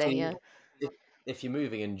 totally. Yeah. if you're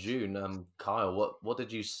moving in June, Kyle, what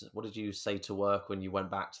did you say to work when you went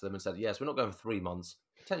back to them and said, yes, we're not going for 3 months,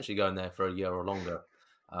 potentially going there for a year or longer?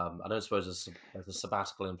 I don't suppose there's a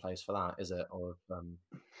sabbatical in place for that, is it? Or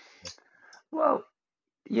Well,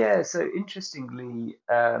 yeah, so interestingly,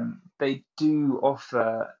 they do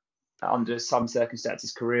offer, under some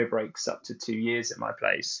circumstances, career breaks up to 2 years at my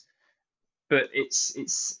place. But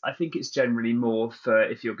I think it's generally more for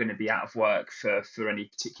if you're going to be out of work for any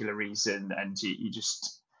particular reason, and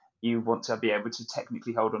you want to be able to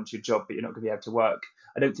technically hold on to your job, but you're not going to be able to work.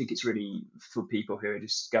 I don't think it's really for people who are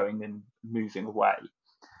just going and moving away.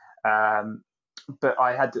 But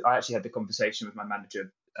I actually had the conversation with my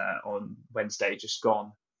manager on Wednesday, just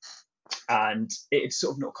gone, and it had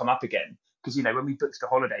sort of not come up again, because when we booked the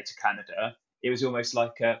holiday to Canada, it was almost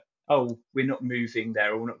like oh, we're not moving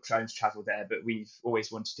there, or we're not trying to travel there, but we've always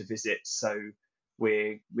wanted to visit, so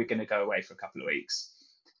we're going to go away for a couple of weeks.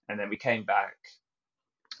 And then we came back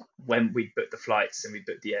when we booked the flights and we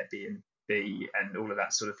booked the Airbnb and all of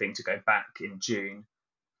that sort of thing to go back in June.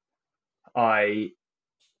 I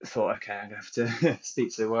thought, okay, I'm going to have to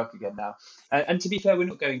speak to the work again now. And to be fair, we're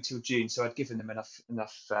not going till June, so I'd given them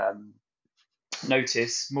enough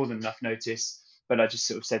notice, more than enough notice. But I just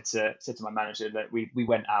sort of said to my manager that we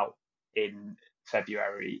went out in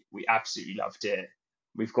February. We absolutely loved it.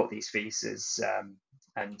 We've got these visas,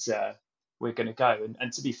 and we're going to go.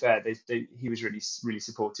 And to be fair, he was really, really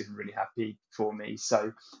supportive and really happy for me.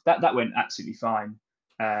 So that went absolutely fine.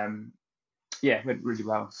 It went really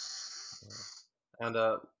well. And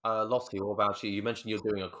Lottie, what about you? You mentioned you're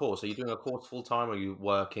doing a course. Are you doing a course full time, or are you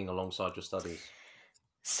working alongside your studies?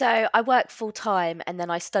 So I work full time, and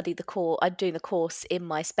then I study the course. I'm doing the course in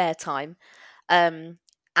my spare time,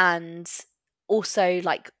 and also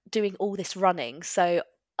like doing all this running. So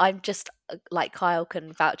I'm just like Kyle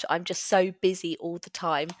can vouch. I'm just so busy all the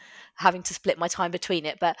time, having to split my time between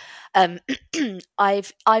it. But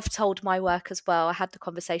I've told my work as well. I had the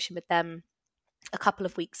conversation with them a couple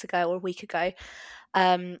of weeks ago or a week ago,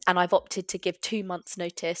 and I've opted to give 2 months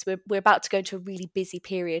notice. We're about to go into a really busy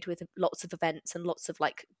period with lots of events and lots of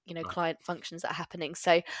client functions that are happening.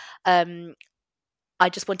 So I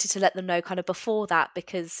just wanted to let them know kind of before that,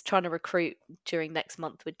 because trying to recruit during next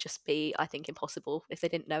month would just be, I think, impossible if they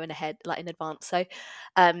didn't know in advance. So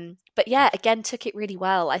but yeah, again, took it really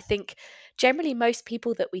well. I think generally most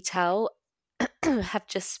people that we tell have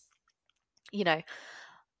just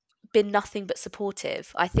been nothing but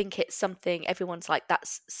supportive. I think it's something everyone's like,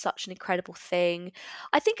 that's such an incredible thing.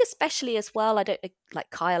 I think especially as well, I don't like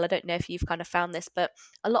Kyle, I don't know if you've kind of found this, but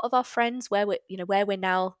a lot of our friends where we're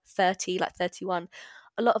now 30, like 31,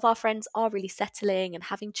 a lot of our friends are really settling and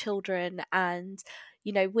having children, and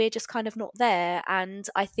we're just kind of not there. And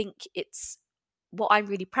I think it's what I'm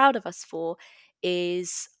really proud of us for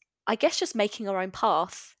is, I guess, just making our own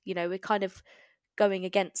path. We're kind of going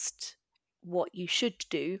against what you should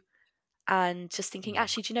do, and just thinking,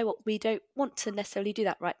 actually, do you know what? We don't want to necessarily do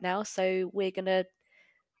that right now. So we're going to,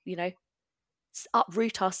 you know,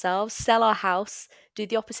 uproot ourselves, sell our house, do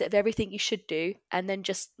the opposite of everything you should do, and then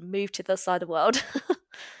just move to the other side of the world.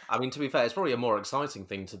 I mean, to be fair, it's probably a more exciting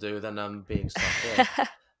thing to do than being stuck here.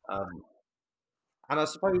 Um, and I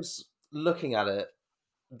suppose looking at it,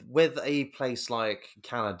 with a place like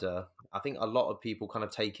Canada, I think a lot of people kind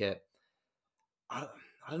of take it. I,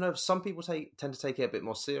 I don't know if some people tend to take it a bit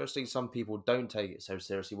more seriously. Some people don't take it so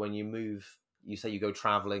seriously. When you move, you say you go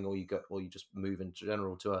traveling, or you just move in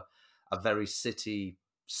general to a very city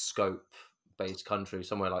scope based country,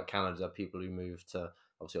 somewhere like Canada. People who move to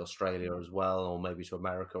obviously Australia as well, or maybe to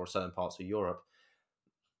America or certain parts of Europe.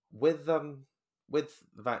 With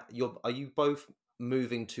that, are you both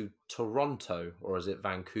moving to Toronto, or is it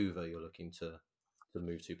Vancouver you're looking to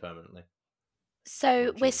move to permanently?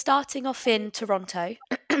 So we're starting off in Toronto,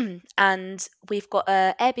 and we've got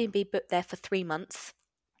an Airbnb booked there for 3 months.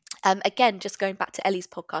 Again, just going back to Ellie's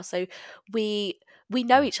podcast, so we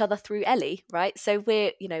know each other through Ellie, right? So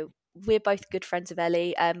we're both good friends of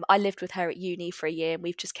Ellie. I lived with her at uni for a year, and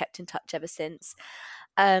we've just kept in touch ever since.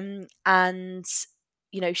 And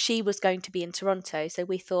she was going to be in Toronto, so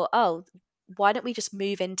we thought, oh, why don't we just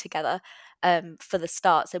move in together for the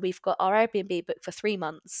start? So we've got our Airbnb booked for 3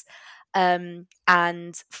 months.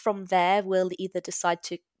 And from there, we'll either decide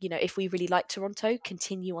to, if we really like Toronto,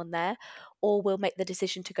 continue on there, or we'll make the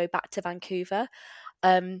decision to go back to Vancouver.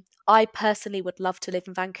 I personally would love to live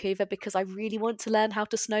in Vancouver because I really want to learn how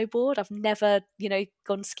to snowboard. I've never,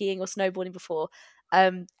 gone skiing or snowboarding before.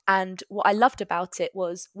 And what I loved about it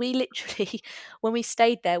was we literally, when we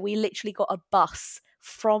stayed there, we literally got a bus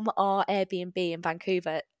from our Airbnb in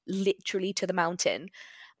Vancouver, literally to the mountain.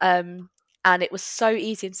 And it was so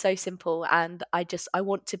easy and so simple. And I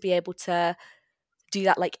want to be able to do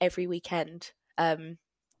that like every weekend. I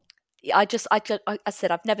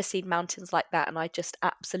said, I've never seen mountains like that, and I just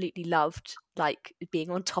absolutely loved like being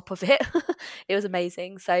on top of it. It was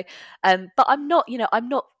amazing. So, but I'm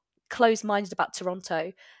not closed-minded about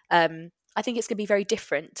Toronto. I think it's going to be very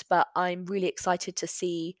different, but I'm really excited to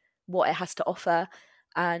see what it has to offer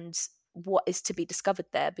and what is to be discovered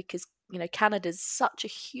there, because Canada's such a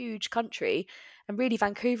huge country, and really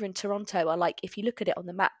Vancouver and Toronto are, like, if you look at it on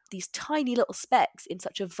the map, these tiny little specks in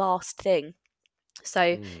such a vast thing.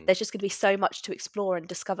 So there's just going to be so much to explore and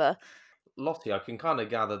discover. Lotti, I can kind of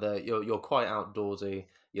gather that you're quite outdoorsy.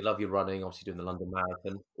 You love your running, obviously doing the London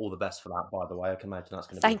Marathon. All the best for that, by the way. I can imagine that's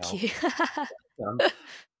going to be Thank hell. you.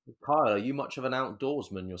 Kyle, are you much of an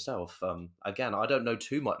outdoorsman yourself? Again, I don't know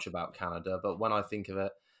too much about Canada, but when I think of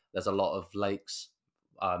it, there's a lot of lakes,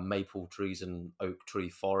 maple trees and oak tree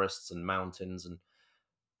forests and mountains, and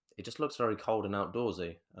it just looks very cold and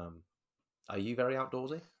outdoorsy. Are you very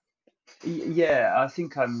outdoorsy? Yeah, I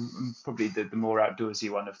think I'm probably the more outdoorsy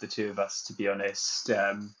one of the two of us, to be honest.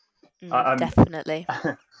 I'm Definitely.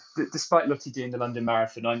 despite Lottie doing the London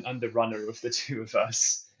Marathon, I'm the runner of the two of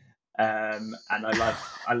us, and I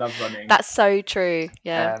love running. That's so true.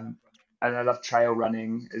 Yeah. And I love trail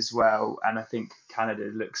running as well. And I think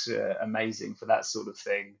Canada looks amazing for that sort of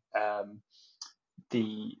thing.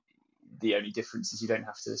 The the only difference is you don't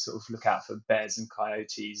have to sort of look out for bears and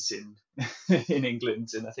coyotes in in England,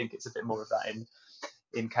 and I think it's a bit more of that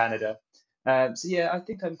in Canada. So yeah, I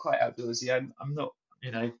think I'm quite outdoorsy. I'm not,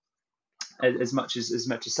 as much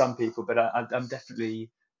as some people, but I'm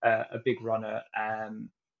definitely a big runner,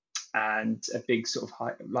 and a big sort of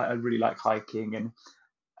like I really like hiking, and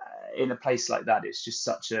in a place like that, it's just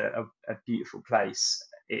such a beautiful place.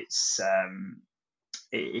 It's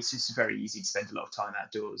just very easy to spend a lot of time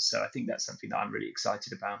outdoors. So I think that's something that I'm really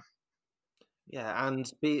excited about. Yeah, and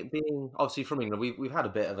being obviously from England, we've had a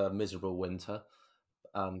bit of a miserable winter.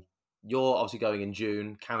 Um, you're obviously going in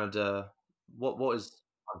June. Canada, what is?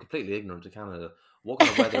 I'm completely ignorant to Canada. What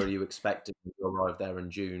kind of weather are you expecting when you arrive there in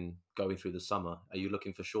June, going through the summer? Are you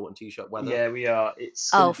looking for short and t-shirt weather? Yeah, we are.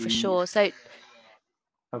 It's going Oh, to for be. sure. So,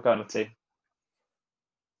 I've got to.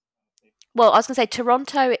 well, I was going to say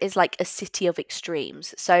Toronto is like a city of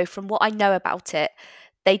extremes. So, from what I know about it,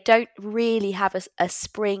 they don't really have a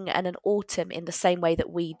spring and an autumn in the same way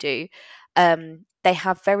that we do. they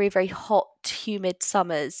have very, very hot, humid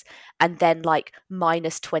summers and then like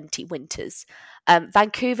 -20 winters.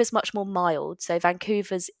 Vancouver's much more mild. So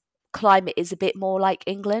Vancouver's climate is a bit more like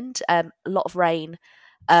England, a lot of rain.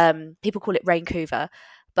 People call it Raincouver,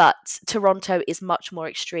 but Toronto is much more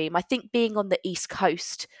extreme. I think being on the east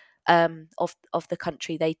coast of the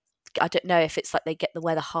country, I don't know if it's like they get the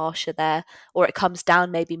weather harsher there, or it comes down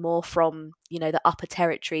maybe more from the upper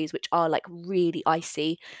territories, which are like really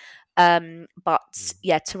icy. But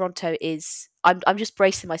yeah, Toronto is. I'm just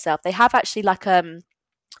bracing myself. They have actually like a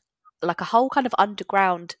whole kind of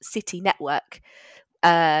underground city network.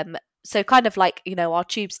 So kind of like our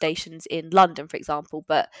tube stations in London, for example,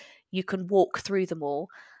 but you can walk through them all.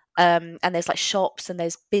 And there's like shops and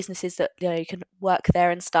there's businesses that you can work there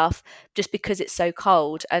and stuff, just because it's so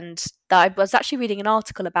cold. And I was actually reading an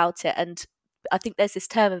article about it, and I think there's this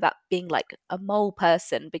term about being like a mole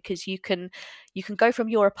person, because you can go from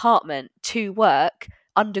your apartment to work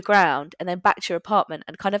underground and then back to your apartment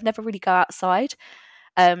and kind of never really go outside.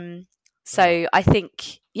 Um, Oh. so I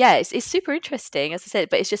think, yeah, it's super interesting, as I said,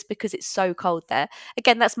 but it's just because it's so cold there.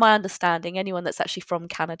 Again, that's my understanding. Anyone that's actually from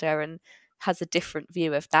Canada and has a different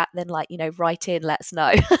view of that, then write in, let us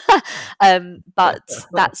know. But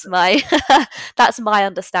that's my that's my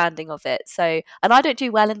understanding of it. So, and I don't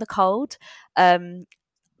do well in the cold.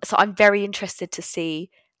 So I'm very interested to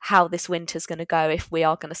see how this winter's going to go if we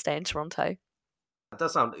are going to stay in Toronto. It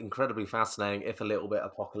does sound incredibly fascinating, if a little bit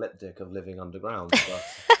apocalyptic, of living underground. But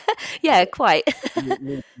Yeah, quite.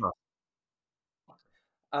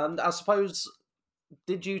 and I suppose,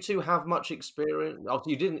 did you two have much experience? Oh,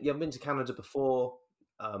 you didn't. You haven't been to Canada before.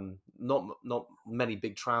 Not many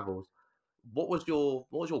big travels. What was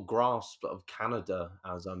your grasp of Canada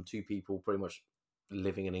as two people pretty much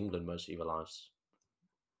living in England most of your lives?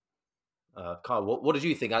 Kyle, what did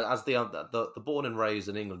you think as the born and raised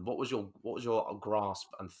in England? What was your grasp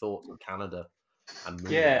and thoughts of Canada and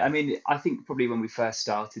moving Yeah, I there? mean, I think probably when we first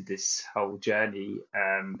started this whole journey,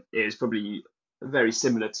 it was probably very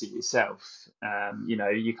similar to yourself.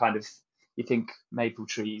 You kind of you think maple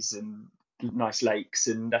trees and nice lakes,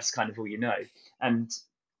 and that's kind of all you know. And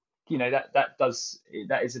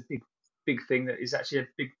that is a big thing that is actually a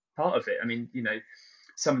big part of it. I mean,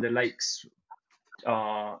 some of the lakes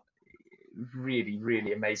are really,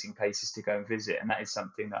 really amazing places to go and visit, and that is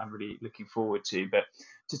something that I'm really looking forward to. But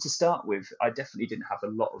to start with, I definitely didn't have a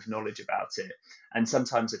lot of knowledge about it. And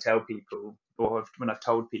sometimes I tell people, or when I've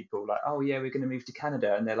told people, like, "Oh yeah, we're going to move to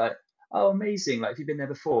Canada," and they're like, "Oh, amazing! Like, have you been there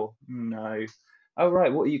before?" No. Oh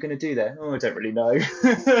right, what are you going to do there? Oh, I don't really know.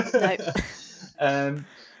 No. um,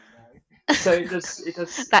 so it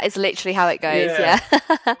does, That is literally how it goes. yeah.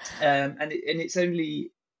 Yeah. And it's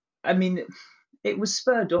only, I mean, it was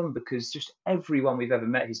spurred on because just everyone we've ever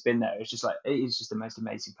met who's been there is just like, it is just the most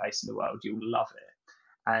amazing place in the world. You'll love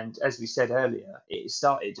it. And as we said earlier, it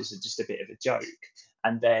started as just a bit of a joke,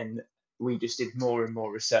 and then we just did more and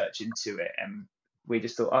more research into it, and we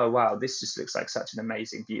just thought, oh wow, this just looks like such an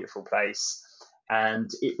amazing, beautiful place,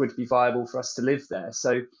 and it would be viable for us to live there.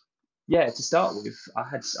 So yeah, to start with, I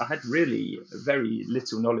had really very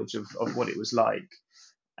little knowledge of what it was like,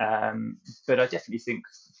 but I definitely think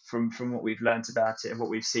from what we've learnt about it and what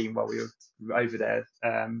we've seen while we were over there,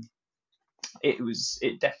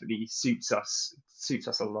 it definitely suits us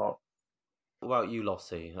a lot. What about you,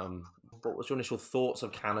 Lottie? What was your initial thoughts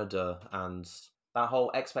of Canada and that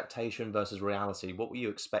whole expectation versus reality? What were you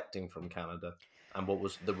expecting from Canada, and what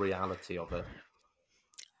was the reality of it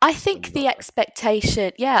I when think you the got there?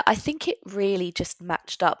 expectation, yeah, I think it really just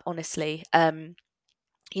matched up, honestly.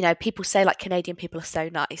 People say like Canadian people are so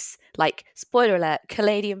nice. Like, spoiler alert,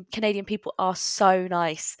 Canadian people are so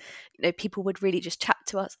nice. People would really just chat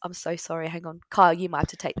to us. I'm so sorry. Hang on, Kyle, you might have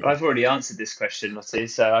to take this. I've already answered this question, Lottie,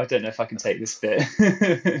 so I don't know if I can take this bit.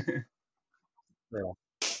 Yeah.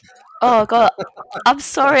 Oh God, I'm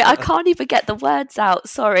sorry. I can't even get the words out.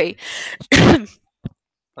 Sorry.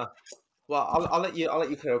 Well, I'll let you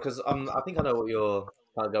clear, because I think I know what you're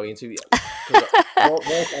kind of going into. Because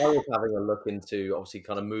whilst I was having a look into, obviously,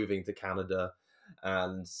 kind of moving to Canada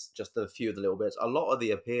and just a few of the little bits, a lot of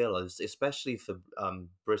the appeal is, especially for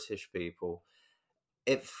British people,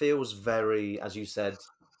 it feels very, as you said,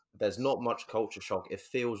 there's not much culture shock. It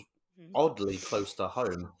feels Mhm. oddly close to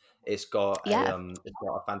home. Yeah, It's got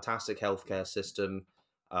a fantastic healthcare system,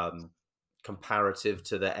 um, comparative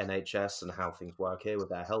to the NHS and how things work here with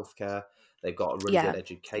their healthcare. They've got a really yeah, good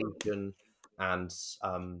education, and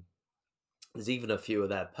there's even a few of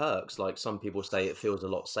their perks. Like, some people say it feels a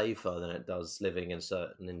lot safer than it does living in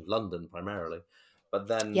London primarily. But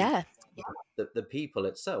then yeah. the people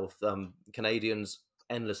itself, Canadians,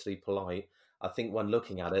 endlessly polite. I think when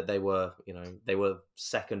looking at it, they were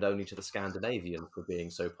second only to the Scandinavians for being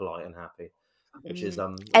so polite and happy, which is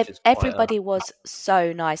quite a Everybody was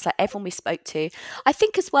so nice. Like everyone we spoke to, I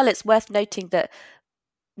think as well. It's worth noting that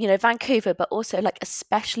Vancouver, but also like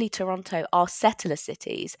especially Toronto, are settler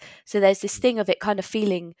cities. So there's this thing of it kind of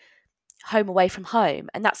feeling home away from home,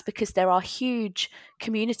 and that's because there are huge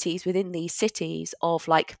communities within these cities of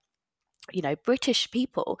like British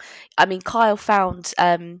people. I mean, Kyle found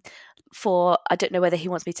for, I don't know whether he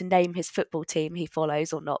wants me to name his football team he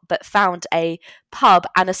follows or not, but found a pub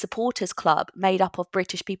and a supporters club made up of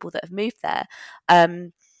British people that have moved there.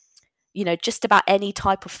 Just about any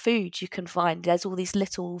type of food you can find. There's all these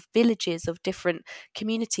little villages of different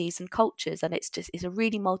communities and cultures, and it's a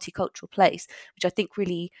really multicultural place, which I think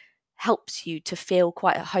really helps you to feel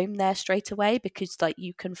quite at home there straight away, because like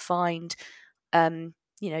you can find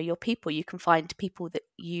your people. You can find people that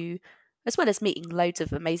you, as well as meeting loads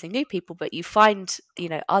of amazing new people, but you find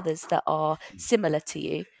others that are similar to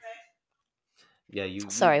you. Yeah, you.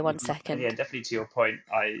 Sorry, one And second. yeah, definitely to your point.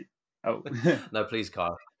 No, please,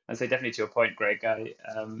 Kyle. I'd say definitely to your point, Greg.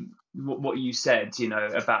 What you said,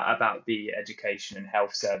 about the education and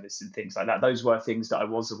health service and things like that. Those were things that I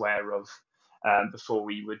was aware of before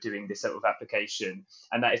we were doing this sort of application,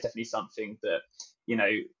 and that is definitely something that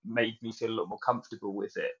made me feel a lot more comfortable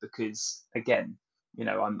with it, because again,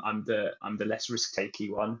 I'm the less risk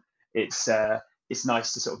takey one. It's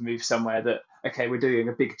nice to sort of move somewhere that, okay, we're doing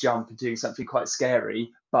a big jump and doing something quite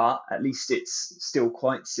scary, but at least it's still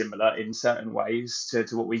quite similar in certain ways to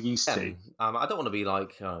what we're used to. I don't want to be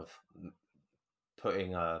like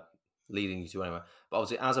leading you to anywhere, but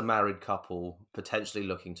obviously, as a married couple potentially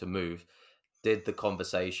looking to move, did the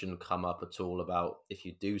conversation come up at all about if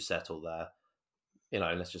you do settle there?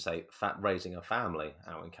 Let's just say raising a family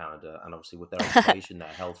out in Canada, and obviously with their education, their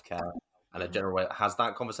healthcare, and a general way. Has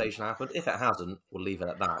that conversation happened? If it hasn't, we'll leave it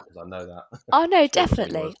at that, because I know that. Oh no,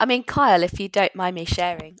 definitely. I mean, Kyle, if you don't mind me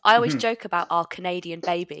sharing, I always joke about our Canadian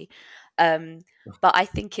baby, but I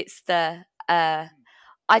think it's the I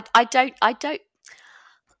don't.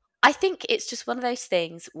 I think it's just one of those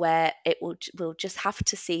things where we'll just have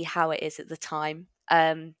to see how it is at the time.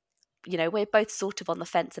 We're both sort of on the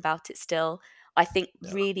fence about it still. I think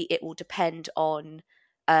really it will depend on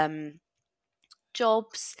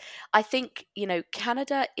jobs. I think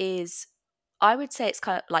Canada is. I would say it's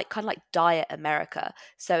kind of like diet America.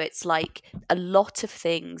 So it's like a lot of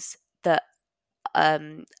things that are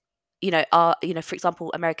for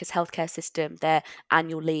example, America's healthcare system, their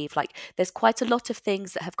annual leave. Like there's quite a lot of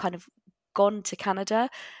things that have kind of gone to Canada,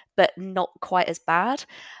 but not quite as bad.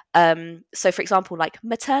 So for example, like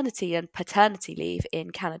maternity and paternity leave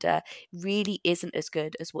in Canada really isn't as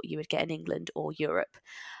good as what you would get in England or Europe.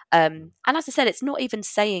 And as I said, it's not even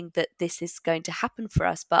saying that this is going to happen for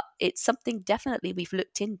us, but it's something definitely we've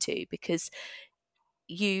looked into, because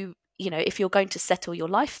if you're going to settle your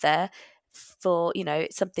life there for,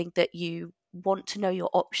 it's something that you want to know your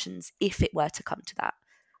options if it were to come to that.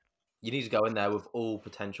 You need to go in there with all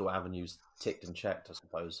potential avenues ticked and checked, I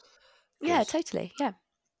suppose. Yeah, totally. Yeah.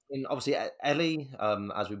 And obviously, Ellie,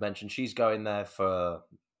 as we mentioned, she's going there for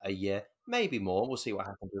a year, maybe more. We'll see what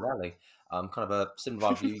happens with Ellie. Kind of a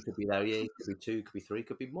similar view. You could be there a year, could be 2, could be 3,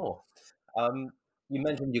 could be more. You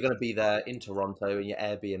mentioned you're going to be there in Toronto in your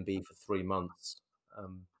Airbnb for 3 months.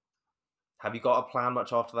 Have you got a plan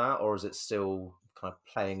much after that, or is it still kind of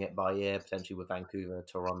playing it by ear, potentially with Vancouver,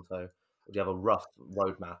 Toronto? Or do you have a rough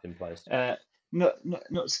roadmap in place? Not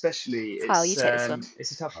especially. Kyle, you take this one.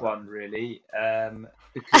 It's a tough one, really,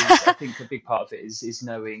 because I think a big part of it is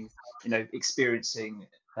knowing, experiencing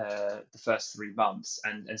the first 3 months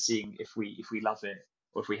and seeing if we love it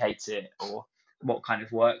or if we hate it, or what kind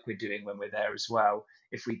of work we're doing when we're there as well.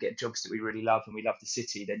 If we get jobs that we really love and we love the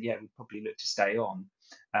city, then yeah, we'd probably look to stay on.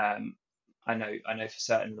 I know for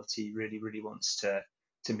certain Lotti really wants to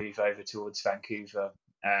move over towards Vancouver,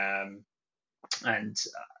 and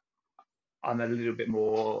I'm a little bit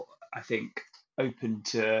more, I think, open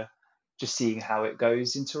to just seeing how it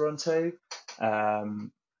goes in Toronto.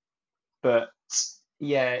 But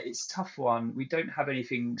yeah, it's a tough one. We don't have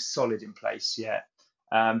anything solid in place yet,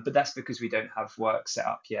 but that's because we don't have work set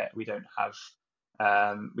up yet. We don't have,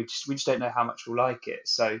 we just don't know how much we'll like it.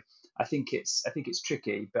 So I think it's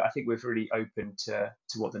tricky, but I think we're really open to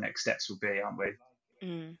what the next steps will be, aren't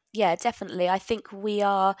we? Yeah, definitely. I think we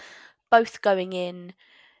are both going in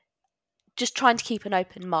just trying to keep an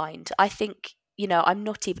open mind. I think, I'm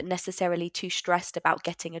not even necessarily too stressed about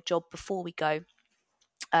getting a job before we go,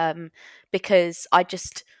 because I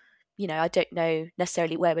just, I don't know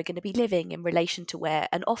necessarily where we're going to be living in relation to where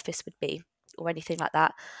an office would be or anything like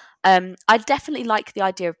that. I definitely like the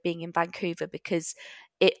idea of being in Vancouver because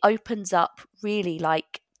it opens up really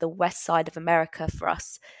like the west side of America for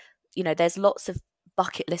us. There's lots of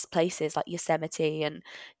bucket list places like Yosemite and,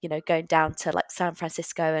 going down to like San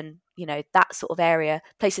Francisco and, that sort of area,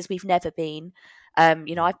 places we've never been.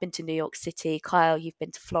 I've been to New York City. Kyle, you've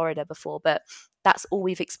been to Florida before, but that's all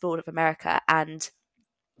we've explored of America. And,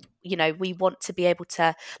 we want to be able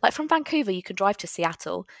to, like from Vancouver, you can drive to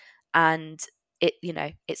Seattle and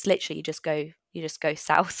it's literally you just go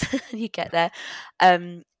south and you get there.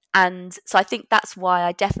 And so I think that's why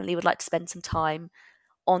I definitely would like to spend some time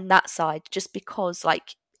on that side, just because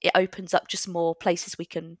like it opens up just more places we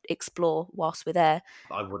can explore whilst we're there.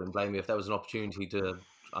 I wouldn't blame you if there was an opportunity to,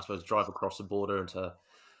 I suppose, drive across the border into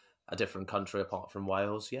a different country apart from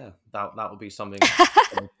Wales. Yeah, that would be something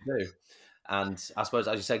to do. And I suppose,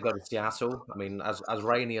 as you said, go to Seattle. I mean, as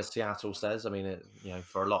rainy as Seattle says, I mean,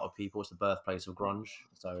 for a lot of people, it's the birthplace of grunge.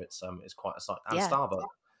 So it's quite a sight, and Yeah. Starbucks.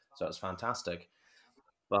 So it's fantastic.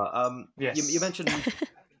 But you Yes. mentioned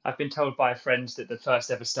I've been told by a friend that the first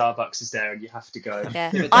ever Starbucks is there and you have to go. Yeah.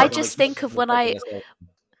 if it's I open, just think of when I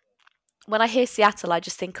hear Seattle, I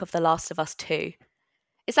just think of The Last of Us 2.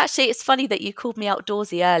 It's funny that you called me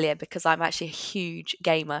outdoorsy earlier because I'm actually a huge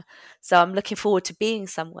gamer. So I'm looking forward to being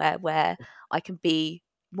somewhere where I can be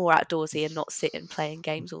more outdoorsy and not sit and playing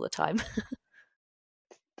games all the time.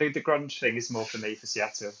 The grunge thing is more for me for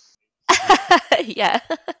Seattle. Yeah.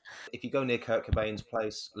 if you go near Kurt Cobain's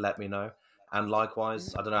place, let me know. And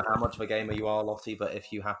likewise, I don't know how much of a gamer you are, Lottie, but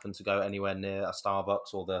if you happen to go anywhere near a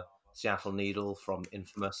Starbucks or the Seattle Needle from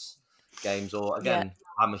Infamous games, or Yeah. again,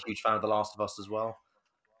 I'm a huge fan of The Last of Us as well.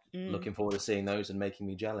 Mm. Looking forward to seeing those and making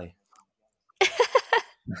me jelly.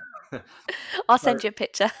 I'll So, send you a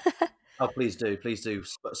picture. oh, please do, please do.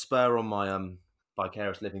 Spur on my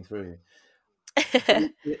vicarious living through you. So,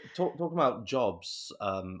 talking about jobs,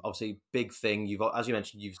 obviously big thing. As you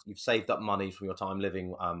mentioned, you've saved up money from your time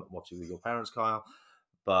living, obviously with your parents, Kyle.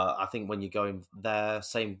 But I think when you're going there,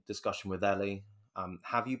 same discussion with Ellie.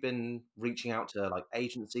 Have you been reaching out to like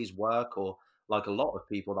agencies, work, or like a lot of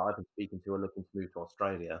people that I've been speaking to are looking to move to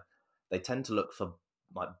Australia? They tend to look for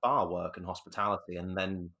like bar work and hospitality, and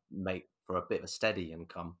then make for a bit of a steady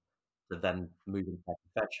income, to then move into their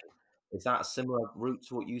profession. Is that a similar route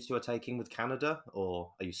to what you two are taking with Canada,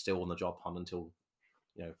 or are you still on the job hunt until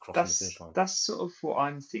crossing the finish line? That's sort of what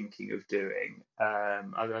I'm thinking of doing.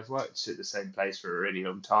 I've worked at the same place for a really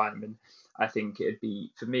long time, and I think it'd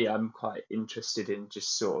be for me. I'm quite interested in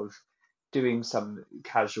just sort of doing some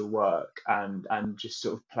casual work and just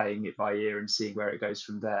sort of playing it by ear and seeing where it goes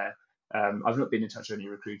from there. I've not been in touch with any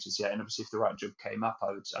recruiters yet, and obviously, if the right job came up,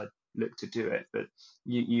 I'd look to do it. But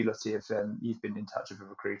you Lottie, have you've been in touch with a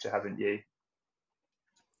recruiter, haven't you?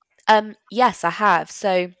 Yes, I have.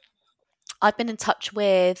 So I've been in touch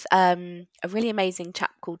with a really amazing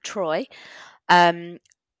chap called Troy. Um,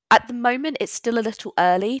 at the moment, it's still a little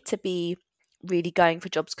early to be really going for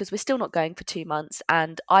jobs because we're still not going for 2 months,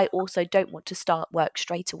 and I also don't want to start work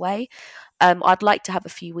straight away. I'd like to have a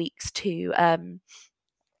few weeks to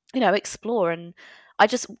explore, and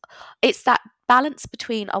it's that balance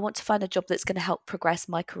between I want to find a job that's going to help progress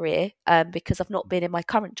my career, because I've not been in my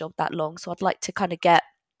current job that long, so I'd like to kind of get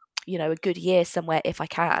a good year somewhere if I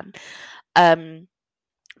can. Um,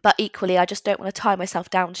 but equally, I just don't want to tie myself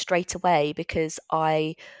down straight away because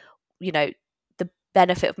you know, the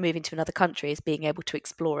benefit of moving to another country is being able to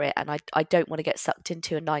explore it. And I don't want to get sucked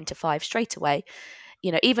into a 9 to 5 straight away.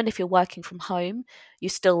 Even if you're working from home, you're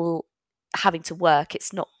still having to work.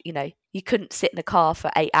 It's not, you couldn't sit in a car for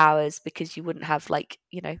 8 hours because you wouldn't have like,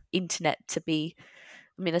 internet to be,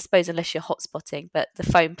 I mean, I suppose unless you're hotspotting, but the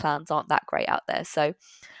phone plans aren't that great out there. So,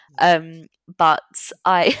 but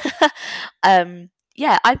I,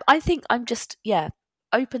 yeah, I think I'm just,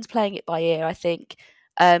 open to playing it by ear. I think,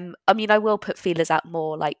 I mean, I will put feelers out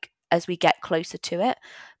more like as we get closer to it,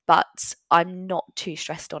 but I'm not too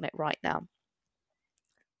stressed on it right now.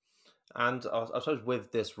 And I suppose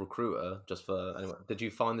with this recruiter, just for anyone, did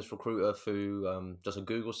you find this recruiter through just a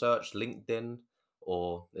Google search, LinkedIn,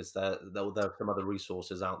 or is there some other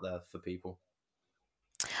resources out there for people?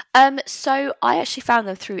 So I actually found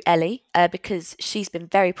them through Ellie, because she's been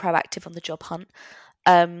very proactive on the job hunt.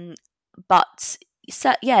 Um, but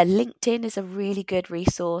so yeah, LinkedIn is a really good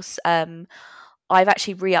resource. I've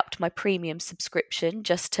actually re-upped my premium subscription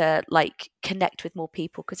just to like connect with more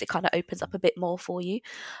people because it kind of opens up a bit more for you.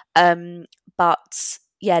 Um, but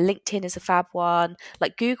yeah, LinkedIn is a fab one.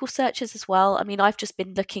 Like Google searches as well. I mean, I've just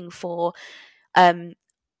been looking for um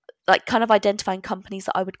like kind of identifying companies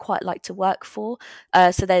that I would quite like to work for.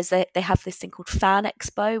 So they have this thing called Fan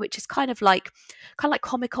Expo, which is kind of like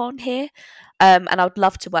Comic-Con here. And I would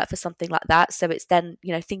love to work for something like that. So it's then,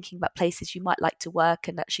 thinking about places you might like to work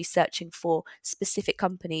and actually searching for specific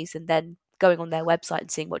companies and then going on their website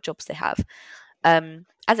and seeing what jobs they have.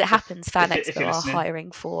 As it happens, Fan If Expo you're are listening.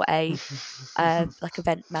 hiring for a like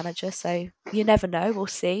event manager, so you never know. We'll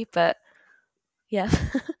see, but yeah,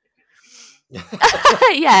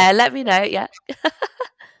 yeah. Let me know. Yeah,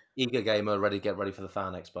 Eager gamer, get ready for the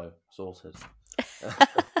Fan Expo. Sorted.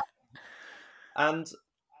 And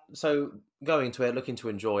so going to it, looking to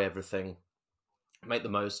enjoy everything, make the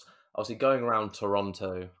most. Obviously, going around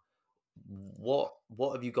Toronto, what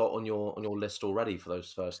have you got on your list already for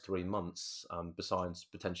those first 3 months? Besides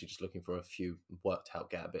potentially just looking for a few work to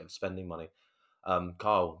help get a bit of spending money.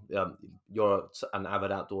 Kyle, you're an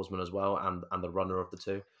avid outdoorsman as well, and the runner of the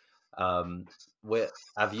two. Where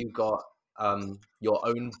have you got your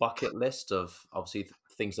own bucket list of obviously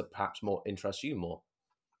things that perhaps more interest you more?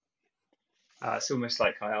 It's almost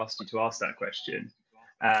like I asked you to ask that question.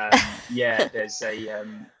 Yeah,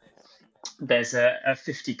 there's a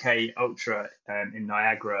 50k ultra in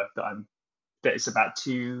Niagara that it's about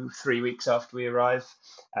 2-3 weeks after we arrive,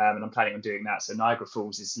 and I'm planning on doing that. So Niagara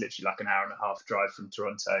Falls is literally like an hour and a half drive from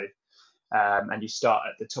Toronto, and you start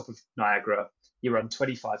at the top of Niagara. You run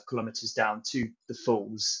 25 kilometers down to the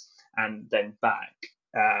falls and then back.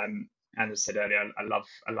 And as I said earlier,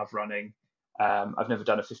 I love running. I've never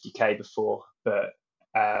done a 50k before, but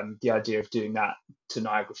the idea of doing that to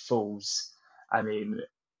Niagara Falls, I mean,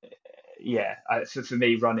 yeah, for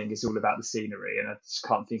me, running is all about the scenery, and I just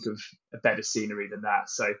can't think of a better scenery than that.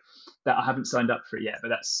 So that I haven't signed up for it yet, but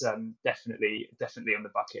that's definitely on the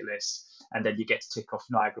bucket list. And then you get to tick off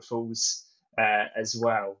Niagara Falls as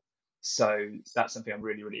well. So that's something I'm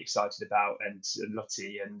really excited about. And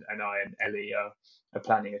Lottie and I and Ellie are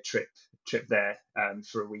planning a trip there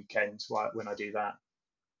for a weekend when I do that.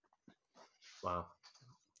 Wow.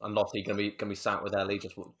 And Lottie gonna be sat with Ellie,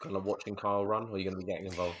 just kind of watching Kyle run, or are you gonna be getting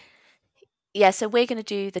involved? yeah. So we're going to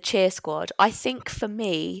do the cheer squad. I think for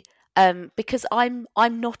me, because I'm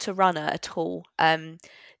not a runner at all.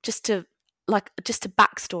 Just to just a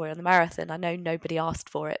backstory on the marathon. I know nobody asked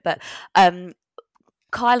for it, but um,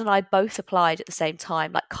 Kyle and I both applied at the same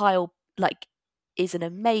time. Like Kyle, is an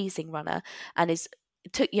amazing runner and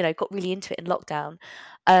got really into it in lockdown.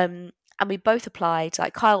 And we both applied.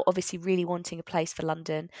 Like Kyle, obviously, really wanting a place for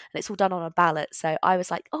London, and it's all done on a ballot. So I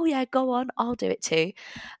was like, "Oh yeah, go on, I'll do it too."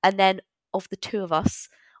 And then of the two of us,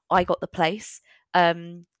 I got the place.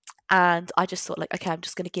 And I just thought, like, okay, I'm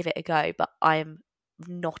just going to give it a go. But I am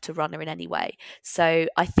not a runner in any way. So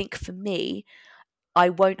I think for me, I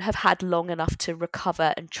won't have had long enough to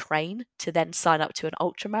recover and train to then sign up to an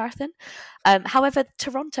ultra marathon. However,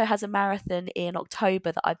 Toronto has a marathon in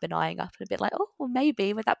October that I've been eyeing up and a bit like, oh, well,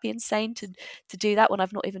 maybe would that be insane to do that when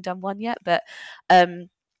I've not even done one yet? Um,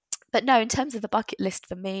 but no, in terms of the bucket list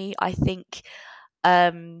for me, I think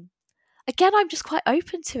um, again, I'm just quite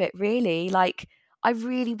open to it. Really, like I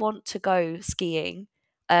really want to go skiing,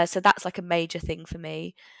 so that's like a major thing for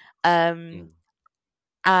me. Um, Mm.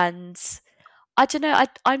 and I don't know.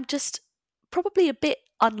 I'm just probably a bit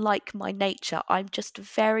unlike my nature. I'm just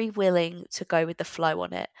very willing to go with the flow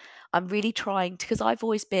on it. I'm really trying to, because I've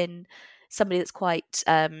always been somebody that's quite,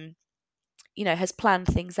 has planned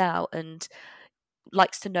things out and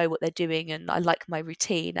likes to know what they're doing, and I like my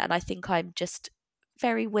routine. And I think I'm just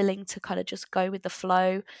very willing to kind of just go with the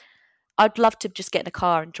flow. I'd love to just get in a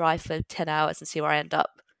car and drive for 10 hours and see where I end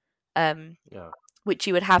up. Um, Yeah. which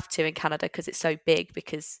you would have to in Canada because it's so big.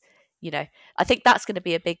 Because I think that's going to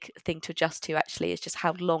be a big thing to adjust to. Actually, is just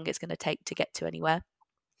how long it's going to take to get to anywhere.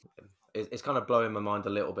 It's kind of blowing my mind a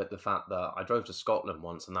little bit, the fact that I drove to Scotland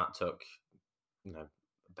once and that took, a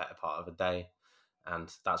better part of a day.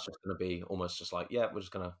 And that's just going to be almost just like, yeah, we're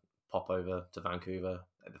just going to pop over to Vancouver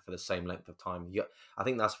for the same length of time. Yeah, I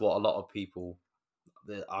think that's what a lot of people,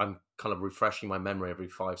 I'm kind of refreshing my memory every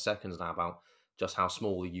 5 seconds now about just how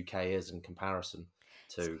small the UK is in comparison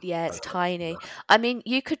to Yeah, it's places like tiny. Canada. I mean,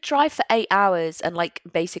 you could drive for 8 hours and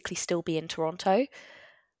basically still be in Toronto.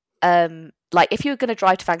 Like if you were going to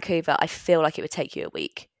drive to Vancouver, I feel like it would take you a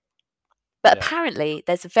week. But Yeah. apparently,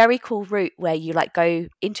 there's a very cool route where you go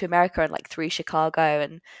into America and through Chicago,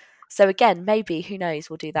 and so again, maybe who knows,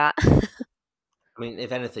 we'll do that. I mean,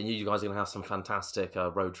 if anything, you guys are going to have some fantastic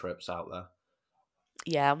road trips out there.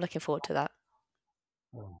 Yeah, I'm looking forward to that.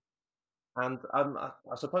 And I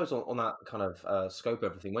suppose on that kind of scope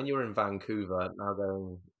of everything, when you were in Vancouver, now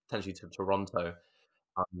going potentially to Toronto,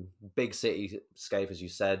 big city scape, as you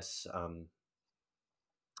said,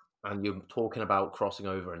 and you're talking about crossing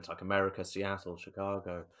over into like America, Seattle,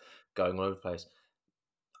 Chicago, going all over the place.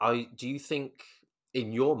 Do you think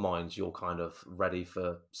in your mind you're kind of ready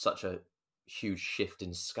for such a huge shift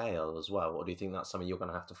in scale as well, or do you think that's something you're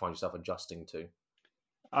going to have to find yourself adjusting to?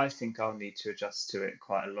 I think I'll need to adjust to it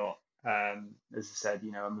quite a lot. As I said,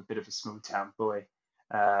 I'm a bit of a small town boy.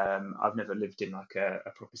 I've never lived in like a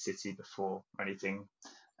proper city before or anything.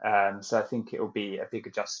 So I think it'll be a big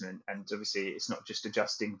adjustment. And obviously, it's not just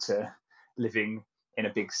adjusting to living in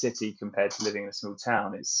a big city compared to living in a small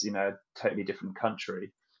town. It's, a totally different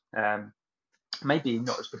country. Um, Maybe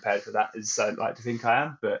not as prepared for that as I'd like to think I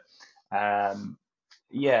am, but um,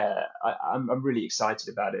 yeah, I'm really excited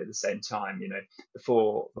about it at the same time.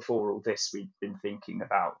 Before all this, we'd been thinking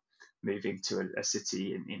about moving to a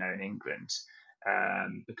city in England,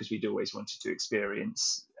 because we'd always wanted to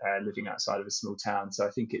experience living outside of a small town. So I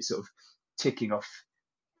think it's sort of ticking off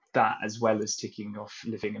that as well as ticking off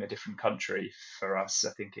living in a different country for us.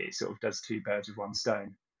 I think it sort of does two birds with one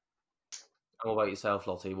stone. What about yourself,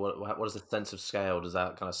 Lottie? What is the sense of scale? Does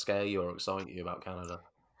that kind of scare you or excite you about Canada?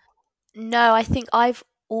 No, I think I've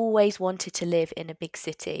always wanted to live in a big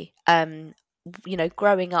city.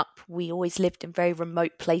 Growing up, we always lived in very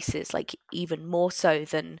remote places, like even more so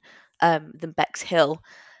than Bexhill.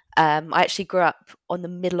 I actually grew up on the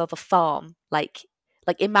middle of a farm, like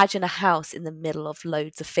imagine a house in the middle of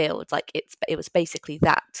loads of fields. Like it was basically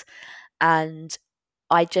that. And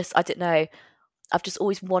I don't know, I've just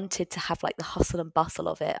always wanted to have like the hustle and bustle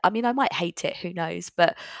of it. I mean, I might hate it, who knows?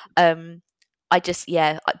 But um, I just,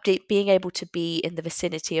 yeah, being able to be in the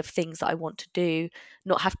vicinity of things that I want to do,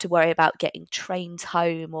 not have to worry about getting trains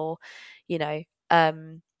home or, you know,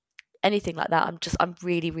 um, anything like that. I'm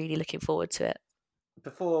really, really looking forward to it.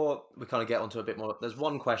 Before we kind of get onto a bit more, there's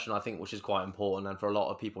one question I think which is quite important, and for a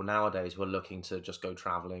lot of people nowadays who are looking to just go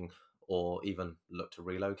traveling or even look to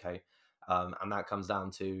relocate, and that comes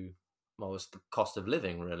down to, well, it's the cost of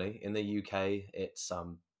living. Really, in the UK, it's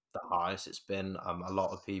the highest it's been. A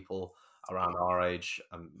lot of people around our age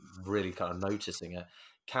really kind of noticing it.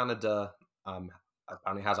 Canada um,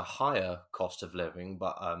 apparently has a higher cost of living,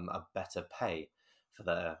 but a better pay for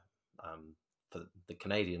their for the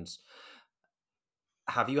Canadians.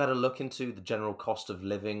 Have you had a look into the general cost of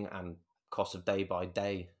living and cost of day by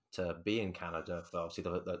day to be in Canada for obviously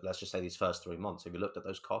let's just say these first 3 months? Have you looked at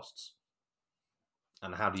those costs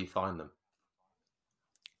and how do you find them?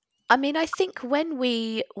 I mean, I think when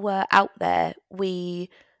we were out there, we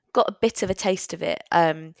got a bit of a taste of it.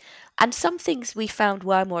 And some things we found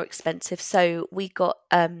were more expensive. So we got,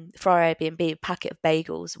 for our Airbnb, a packet of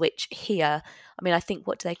bagels, which here, I mean, I think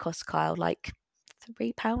what do they cost, Kyle? Like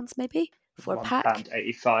 £3 maybe for a One pack? pound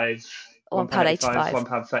eighty-five, One pound 85.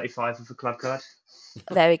 £1.35 of a club card.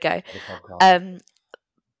 There we go. The club card.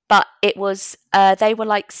 But it was, they were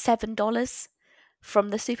like $7 from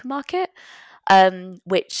the supermarket,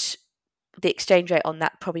 which the exchange rate on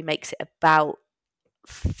that probably makes it about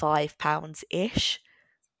 £5 ish,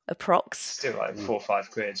 approx. Still like 4 or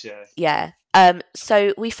 5 quid, yeah. Yeah.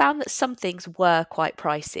 So we found that some things were quite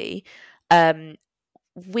pricey.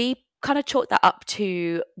 We kind of chalked that up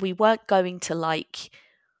to we weren't going to like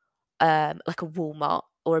a Walmart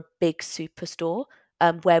or a big superstore,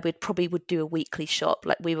 where we'd probably would do a weekly shop.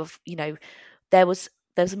 Like we were, there was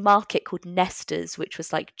a market called Nesta's, which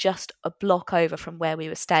was like just a block over from where we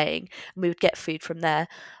were staying, and we would get food from there.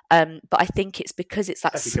 But I think it's because it's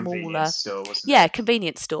that Like a convenience smaller, store, wasn't yeah, it?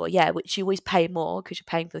 convenience store, yeah, which you always pay more because you're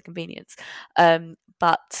paying for the convenience.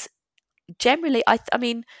 But generally, I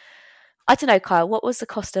mean, I don't know, Kyle. What was the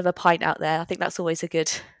cost of a pint out there? I think that's always a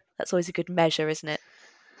good measure, isn't it?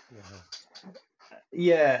 Yeah.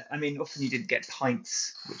 Yeah, I mean, often you didn't get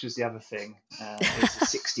pints, which was the other thing. Here's a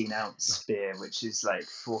 16-ounce beer, which is like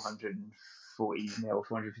 440 mil,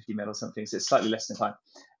 450 mil or something, so it's slightly less than a pint.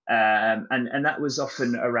 And that was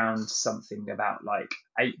often around something about like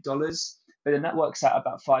 $8, but then that works out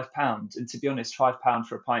about £5. And to be honest, £5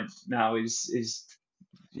 for a pint now is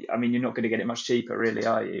I mean, you're not going to get it much cheaper, really,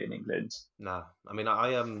 are you, in England? No, I mean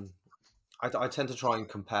I tend to try and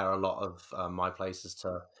compare a lot of my places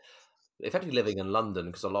to effectively living in London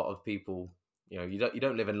because a lot of people, you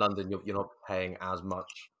don't live in London, you're not paying as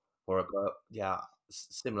much for it. But yeah,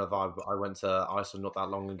 similar vibe. I went to Iceland not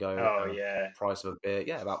that long ago. Oh yeah, Price of a beer,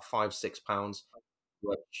 yeah, about £5-6.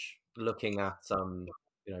 Which looking at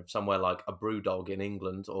somewhere like a BrewDog in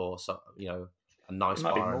England or a it nice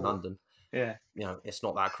might be bar in more. London, Yeah, it's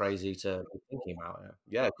not that crazy to be thinking about it.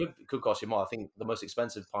 Yeah, it could cost you more. I think the most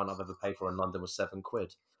expensive pint I've ever paid for in London was £7,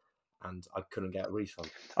 and I couldn't get a refund.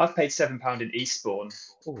 I've paid £7 in Eastbourne,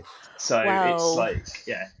 Oof. so it's Well, like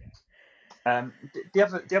yeah,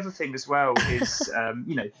 The other thing as well is,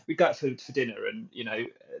 we go out for dinner, and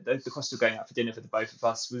the cost of going out for dinner for the both of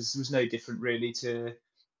us was no different really to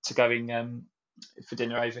going for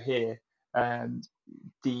dinner over here. Um,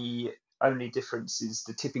 the only difference is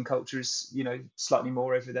the tipping culture is slightly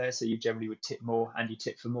more over there, so you generally would tip more and you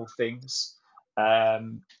tip for more things.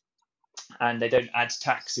 Um, and they don't add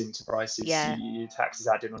tax into prices. Yeah. Your tax is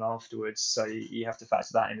added on afterwards, so you have to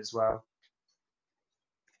factor that in as well.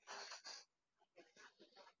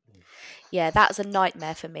 Yeah, that's a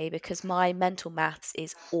nightmare for me because my mental maths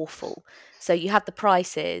is awful. So you have the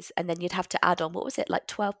prices and then you'd have to add on, what was it, like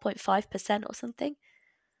 12.5% or something?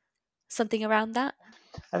 Something around that?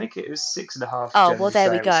 I think it was 6.5 Oh, well, general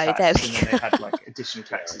there we sales go. There tax, we and then they go. had like additional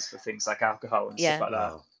taxes for things like alcohol and stuff Yeah. like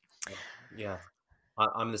that. Wow. Yeah,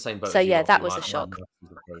 I'm in the same boat So as you, yeah, that Lottie. was a My shock. maths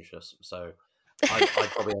is atrocious. So I'd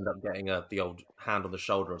probably end up getting the old hand on the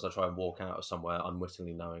shoulder as I try and walk out of somewhere,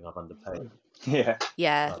 unwittingly knowing I've underpaid. Yeah.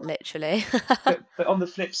 Yeah, literally. But on the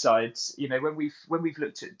flip side, when we've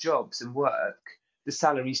looked at jobs and work, the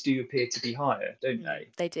salaries do appear to be higher, don't they?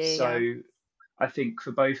 They do, So yeah. I think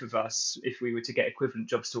for both of us, if we were to get equivalent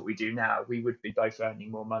jobs to what we do now, we would be both earning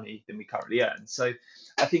more money than we currently earn. So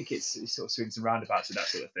I think it's sort of swings and roundabouts with that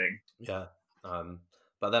sort of thing. Yeah.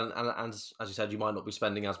 But then, and as you said, you might not be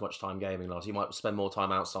spending as much time gaming, Lars. You might spend more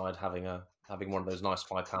time outside having one of those nice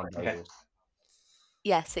 £5 Yeah. bagels.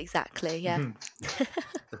 Yes, exactly, yeah.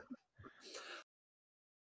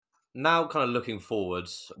 Now, kind of looking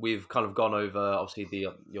forwards, we've kind of gone over obviously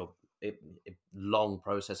your long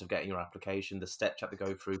process of getting your application, the steps you have to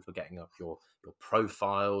go through for getting up your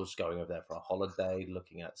profiles, going over there for a holiday,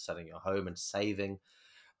 looking at selling your home and saving.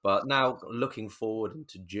 But now looking forward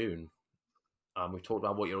into June, we've talked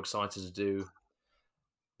about what you're excited to do,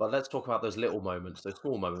 but let's talk about those little moments, those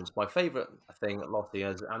small moments. My favourite thing, Lottie,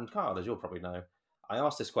 and Carl, as you'll probably know, I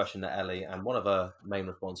asked this question to Ellie, and one of her main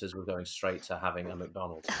responses was going straight to having a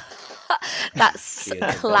McDonald's. That's She is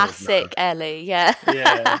McDonald's classic Ellie, yeah.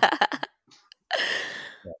 Yeah.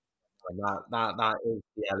 and that is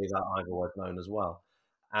the Ellie that I've always known as well.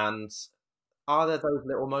 And are there those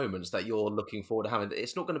little moments that you're looking forward to having?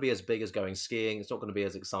 It's not going to be as big as going skiing. It's not going to be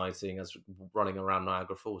as exciting as running around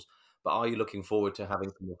Niagara Falls. But are you looking forward to having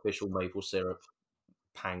some official maple syrup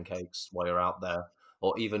pancakes while you're out there,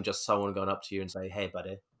 or even just someone going up to you and say, "Hey,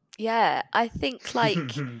 buddy"? Yeah, I think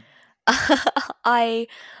I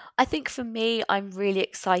I think for me I'm really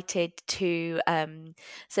excited to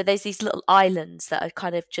so there's these little islands that are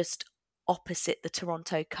kind of just opposite the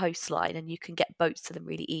Toronto coastline and you can get boats to them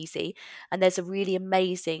really easy, and there's a really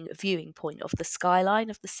amazing viewing point of the skyline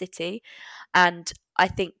of the city, and I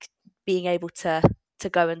think being able to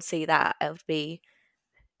go and see that, it would be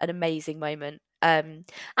an amazing moment. And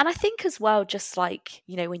I think as well, just like,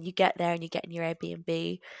 when you get there and you get in your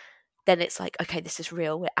Airbnb, then it's like, okay, this is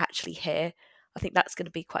real. We're actually here. I think that's going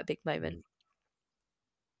to be quite a big moment.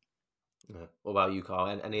 Yeah. What about you,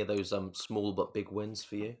 Carl? Any of those small but big wins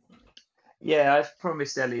for you? Yeah, I've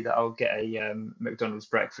promised Ellie that I'll get a McDonald's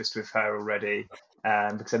breakfast with her already,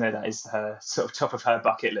 because I know that is her sort of top of her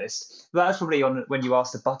bucket list. But that's probably on when you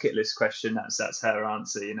ask the bucket list question. That's her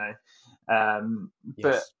answer. But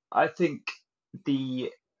Yes. I think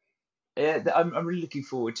the I'm really looking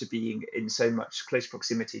forward to being in so much close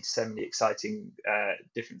proximity to so many exciting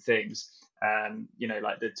different things.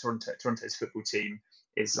 Like the Toronto's football team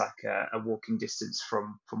is like a walking distance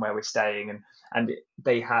from where we're staying, and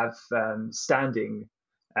they have standing.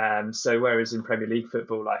 So whereas in Premier League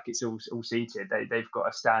football, like it's all seated, they've got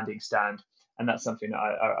a standing stand, and that's something that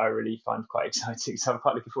I really find quite exciting. So I'm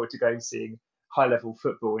quite looking forward to going and seeing high level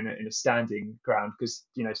football in a standing ground, because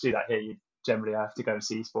to do that here you generally I have to go and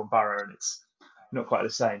see Eastbourne Borough, and it's not quite the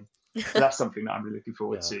same. So that's something that I'm really looking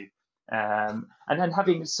forward Yeah. to. And then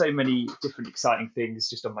having so many different exciting things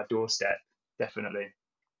just on my doorstep, definitely.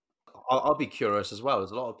 I'll be curious as well.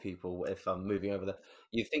 There's a lot of people, if I'm moving over there,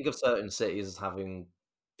 you think of certain cities as having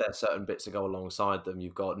there's certain bits that go alongside them.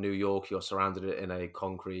 You've got New York, you're surrounded in a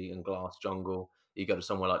concrete and glass jungle. You go to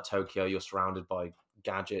somewhere like Tokyo, you're surrounded by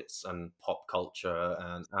gadgets and pop culture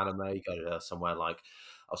and anime. You go to somewhere like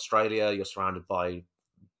Australia, you're surrounded by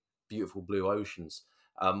beautiful blue oceans.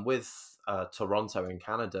 With Toronto in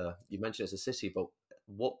Canada, you mentioned it's a city, but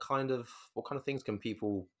what kind of things can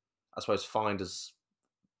people, I suppose, find as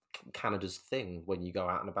Canada's thing when you go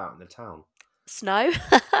out and about in the town? Snow?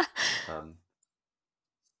 Um,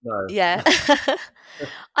 no. Yeah.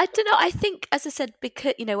 I don't know. I think, as I said,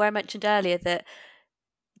 because, where I mentioned earlier that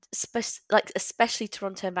especially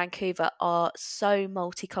Toronto and Vancouver are so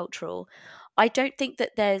multicultural. I don't think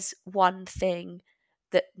that there's one thing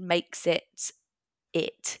that makes it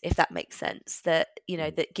it, if that makes sense, that,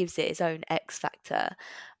 that gives it its own X factor.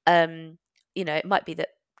 It might be that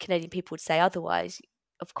Canadian people would say otherwise.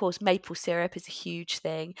 Of course, maple syrup is a huge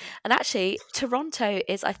thing. And actually, Toronto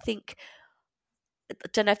is, I think, I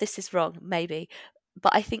don't know if this is wrong, maybe,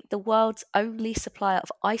 but I think the world's only supplier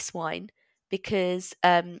of ice wine, because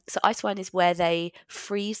so ice wine is where they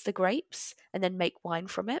freeze the grapes and then make wine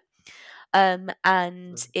from it.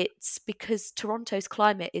 And it's because Toronto's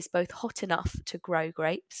climate is both hot enough to grow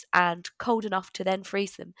grapes and cold enough to then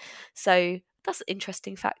freeze them. So that's an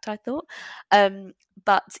interesting fact, I thought.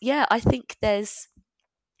 But yeah, I think there's,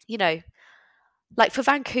 like for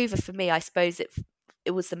Vancouver, for me, I suppose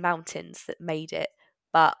it was the mountains that made it.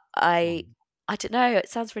 But I don't know. It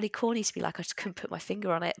sounds really corny to be like I just couldn't put my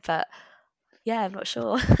finger on it, but yeah, I'm not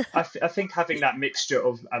sure. I think having that mixture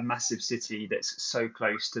of a massive city that's so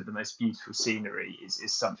close to the most beautiful scenery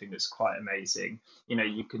is something that's quite amazing.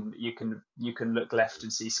 You can look left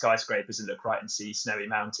and see skyscrapers and look right and see snowy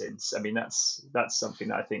mountains. I mean, that's something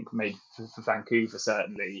that I think made for Vancouver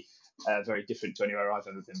certainly very different to anywhere I've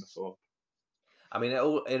ever been before. I mean,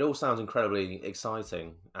 it all sounds incredibly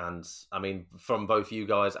exciting, and I mean, from both you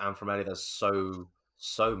guys and from Ellie, there's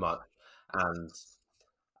so much, and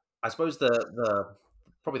I suppose the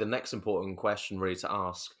probably the next important question really to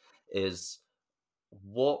ask is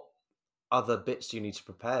what other bits do you need to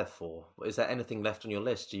prepare for? Is there anything left on your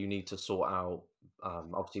list? Do you need to sort out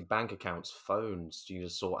obviously bank accounts, phones? Do you need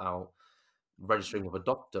to sort out registering with a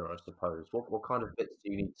doctor? I suppose. What kind of bits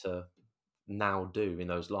do you need to now do in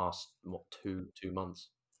those last two months?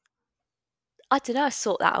 I don't know. I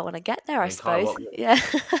sort that out when I get there, I mean, Kyle, suppose. Yeah.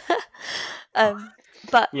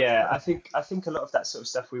 But Yeah, I think a lot of that sort of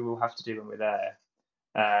stuff we will have to do when we're there,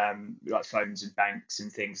 like phones and banks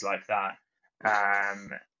and things like that.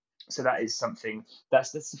 So that is something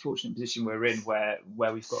that's the fortunate position we're in, where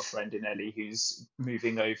we've got a friend in Ellie who's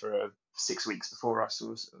moving over 6 weeks before us,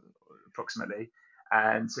 or approximately,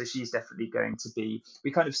 and so she's definitely going to be.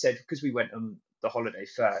 We kind of said, because we went on the holiday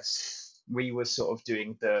first, we were sort of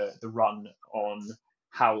doing the run on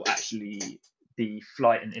how actually the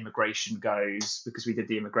flight and immigration goes, because we did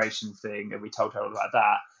the immigration thing and we told her all about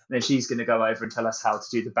that. And then she's going to go over and tell us how to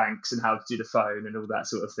do the banks and how to do the phone and all that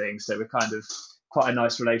sort of thing. So we're kind of quite a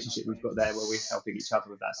nice relationship we've got there, where we're helping each other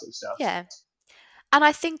with that sort of stuff. yeah. And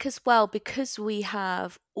I think as well, because we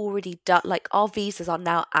have already done, like our visas are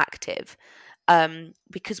now active,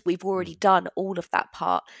 because we've already done all of that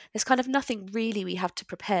part, there's kind of nothing really we have to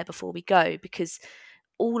prepare before we go, because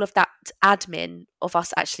all of that admin of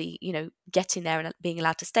us actually, getting there and being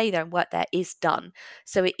allowed to stay there and work there is done.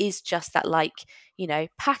 So it is just that, like,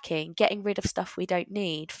 packing, getting rid of stuff we don't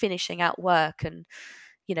need, finishing out work, and,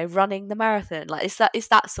 running the marathon. Like, it's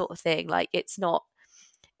that sort of thing. Like, it's not,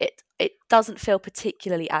 it doesn't feel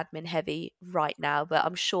particularly admin heavy right now, but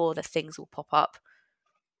I'm sure that things will pop up.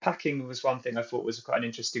 Packing was one thing I thought was quite an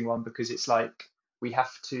interesting one, because it's like we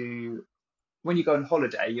have to, when you go on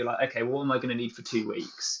holiday, you're like, okay, well, what am I going to need for 2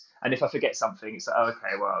 weeks? And if I forget something, it's like, oh,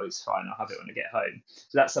 okay, well, it's fine, I'll have it when I get home.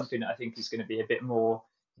 So that's something that I think is going to be a bit more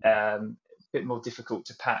difficult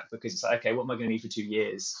to pack, because it's like, okay, what am I going to need for 2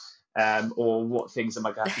 years? Or what things am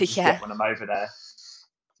I going to have to just Yeah. get when I'm over there?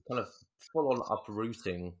 Kind of full on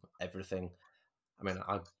uprooting everything. I mean,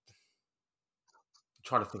 I'm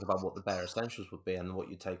trying to think about what the bare essentials would be and what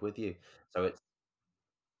you take with you. So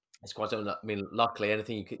it's quite. I mean, luckily,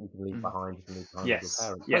 anything you can leave behind, you can leave behind with your parents.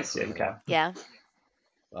 Yes, yeah, Hopefully, you can. Yeah.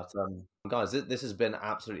 But guys, this has been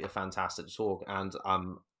absolutely a fantastic talk, and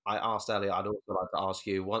I asked Elliot. I'd also like to ask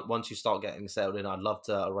you, once you start getting settled in, I'd love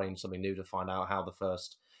to arrange something new to find out how the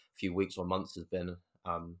first few weeks or months has been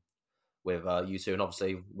with you two, and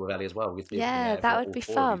obviously with Ellie as well. We'd be able to Yeah, get that would all be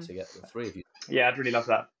four of you fun. to get the three of you. Yeah, I'd really love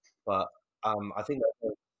that. But I think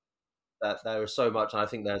that there is so much, and I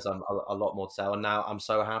think there's a lot more to tell. And now I'm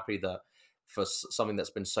so happy that for something that's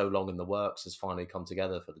been so long in the works has finally come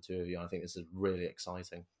together for the two of you. I think this is really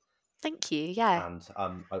exciting. Thank you. Yeah. And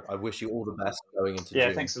I wish you all the best going into Yeah,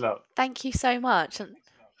 June. thanks a lot. Thank you so much. And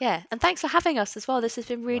yeah, and thanks for having us as well. This has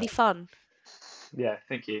been really fun. Yeah,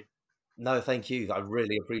 thank you. No, thank you. I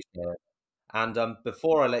really appreciate it. And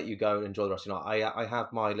before I let you go and enjoy the rest of your night, I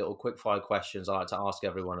have my little quick-fire questions I like to ask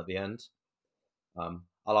everyone at the end.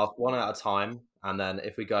 I'll ask one at a time, and then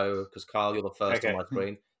if we go, because Kyle, you're the first on my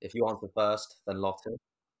screen. If you answer first, then Lotti.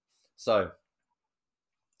 So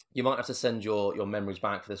you might have to send your memories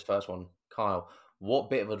back for this first one. Kyle, what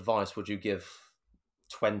bit of advice would you give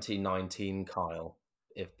 2019 Kyle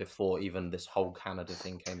if before even this whole Canada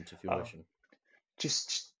thing came to fruition?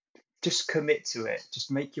 Just commit to it. Just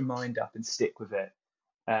make your mind up and stick with it.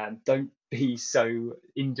 Don't be so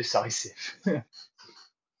indecisive.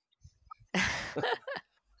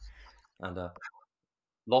 And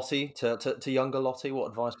Lottie, to younger Lottie, what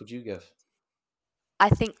advice would you give? I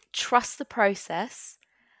think trust the process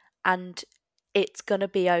and it's going to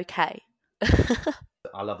be okay.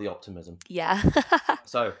 I love the optimism. Yeah.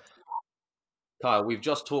 So, Kyle, we've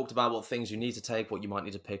just talked about what things you need to take, what you might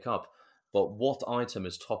need to pick up, but what item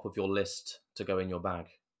is top of your list to go in your bag?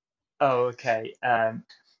 Oh, okay. I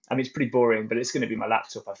mean, it's pretty boring, but it's going to be my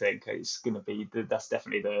laptop. I think it's going to be that's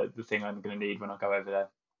definitely the thing I'm going to need when I go over there.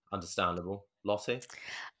 Understandable. Lottie?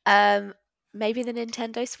 Maybe the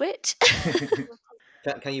Nintendo Switch.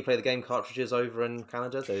 Can you play the game cartridges over in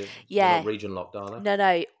Canada? They're Yeah. not region locked, are they?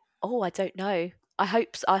 No. Oh, I don't know. I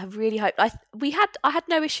hope so. I really hope. I had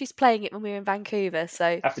no issues playing it when we were in Vancouver. So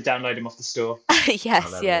I have to download them off the store.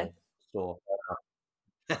 yes, yeah. Store.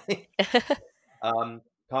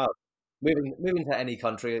 Kyle, moving to any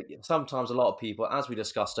country, sometimes a lot of people, as we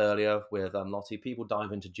discussed earlier with Lottie, people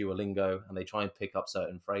dive into Duolingo and they try and pick up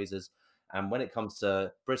certain phrases. And when it comes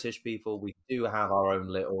to British people, we do have our own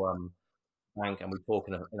little bank, and we talk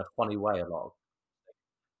in a funny way a lot.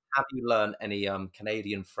 Have you learned any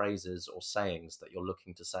Canadian phrases or sayings that you're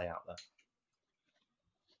looking to say out there?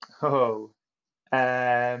 Oh,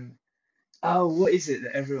 um, what is it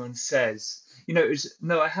that everyone says?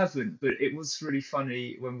 No, I haven't, but it was really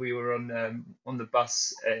funny when we were on the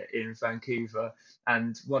bus in Vancouver,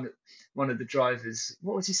 and one of the drivers,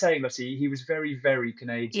 what was he saying, Lottie? He was very, very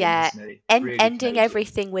Canadian, Yeah. wasn't he? Really Ending Canadian.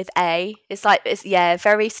 everything with A. It's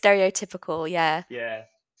very stereotypical. Yeah. Yeah.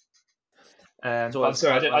 So I'm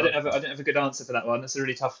sorry, I don't have a good answer for that one. That's a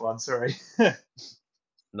really tough one. Sorry.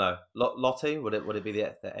 no, Lottie, would it be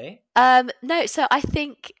the A? No. So I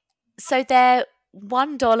think they're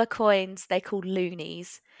 $1 coins. They're called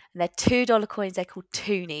loonies, and they're $2 coins. They're called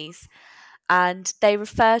toonies, and they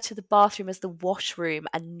refer to the bathroom as the washroom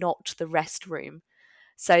and not the restroom.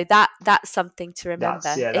 So that's something to remember.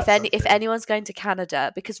 That's If something. anyone's going to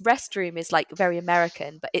Canada, because restroom is like very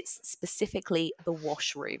American, but it's specifically the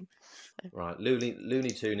washroom. Right, Looney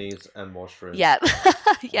Toonies and washroom. Yeah,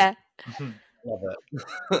 yeah. Love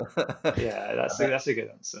it. Yeah, that's a good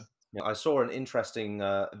answer. Yeah, I saw an interesting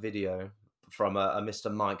video from a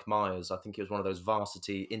Mr. Mike Myers. I think it was one of those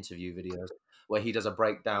varsity interview videos where he does a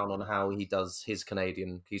breakdown on how he does his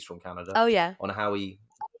Canadian. He's from Canada. Oh yeah. On how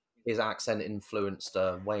his accent influenced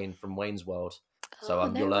Wayne from Wayne's World. So Oh,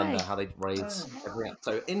 no you'll learn way. there how they raise every act.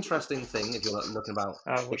 So interesting thing if you're looking about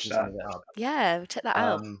I'll watch picking some of that. it up. Yeah, check that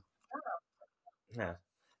out. Yeah.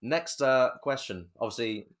 Next question.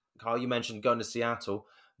 Obviously, Kyle, you mentioned going to Seattle,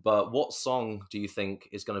 but what song do you think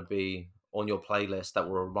is going to be on your playlist that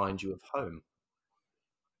will remind you of home?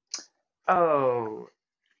 Oh,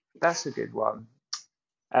 that's a good one.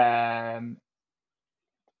 Um,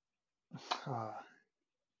 oh,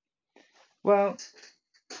 well,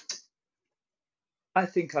 I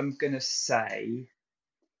think I'm gonna say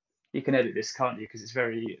you can edit this, can't you? Because it's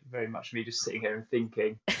very, very much me just sitting here and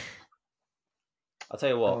thinking. I'll tell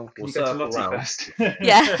you what, Oh, can we'll you go to circle Lottie around. first? Yeah.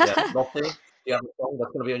 Yeah, Lottie, do you have a song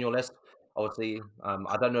that's going to be on your list? Obviously,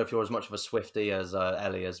 I don't know if you're as much of a Swiftie as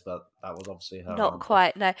Ellie is, but that was obviously her Not answer.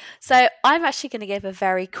 quite, no. So I'm actually going to give a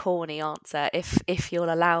very corny answer, if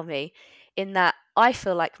you'll allow me, in that I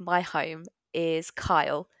feel like my home is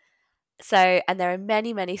Kyle. So, and there are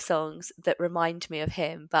many, many songs that remind me of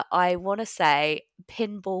him, but I want to say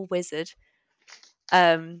Pinball Wizard,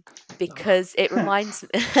 because it reminds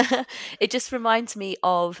it just reminds me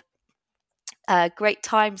of great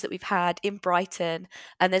times that we've had in Brighton.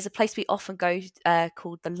 And there's a place we often go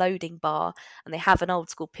called the Loading Bar, and they have an old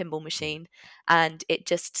school pinball machine. And it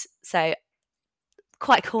just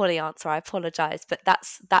quite corny answer. I apologise, but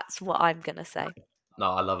that's what I'm gonna say.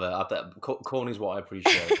 No, I love it. Corny's what I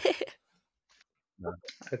appreciate. No.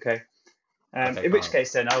 Okay. Okay, In which Kyle.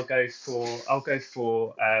 case, then I'll go for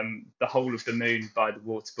the Whole of the Moon by the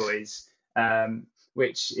Waterboys,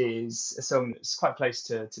 which is a song that's quite close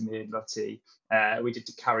to me and Lottie. We did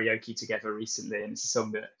karaoke together recently, and it's a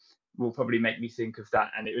song that will probably make me think of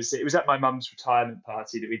that. And it was at my mum's retirement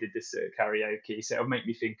party that we did this karaoke, so it'll make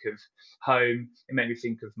me think of home. It made me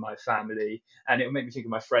think of my family, and it'll make me think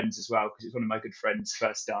of my friends as well, because it's one of my good friends'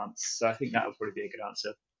 first dance. So I think that'll probably be a good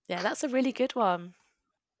answer. Yeah, that's a really good one.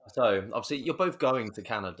 So, obviously, you're both going to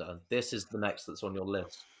Canada. This is the next that's on your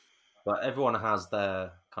list. But everyone has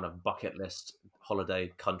their kind of bucket list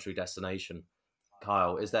holiday country destination.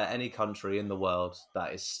 Kyle, is there any country in the world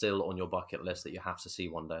that is still on your bucket list that you have to see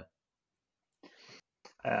one day?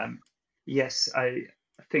 Yes, I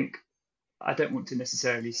think I don't want to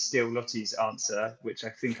necessarily steal Lottie's answer, which I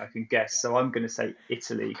think I can guess. So I'm going to say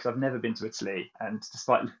Italy, because I've never been to Italy, and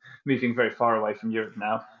despite moving very far away from Europe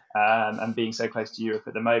now, and being so close to Europe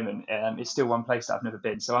at the moment, it's still one place that I've never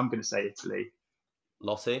been. So I'm going to say Italy.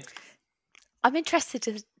 Lottie? I'm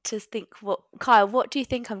interested to think Kyle, what do you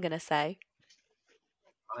think I'm going to say?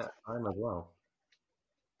 I'm as well.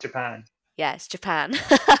 Japan. Yeah, it's Japan.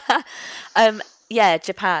 Yeah,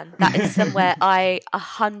 Japan. That is somewhere I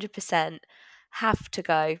 100% have to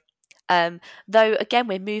go. Though again,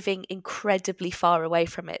 we're moving incredibly far away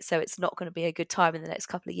from it, so it's not going to be a good time in the next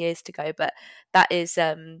couple of years to go. But that is,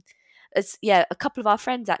 a couple of our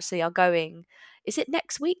friends actually are going. Is it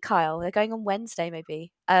next week, Kyle? They're going on Wednesday,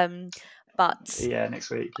 maybe. But Yeah, next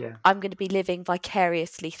week. Yeah. I'm going to be living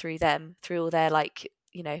vicariously through them, through all their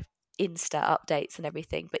Insta updates and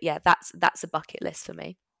everything. But yeah, that's a bucket list for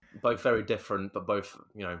me. Both very different, but both,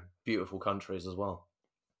 beautiful countries as well.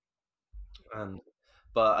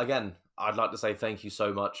 But again, I'd like to say thank you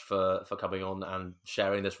so much for coming on and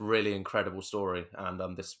sharing this really incredible story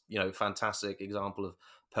and this fantastic example of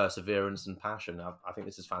perseverance and passion. I think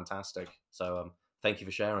this is fantastic. So thank you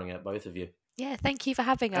for sharing it, both of you. Yeah, thank you for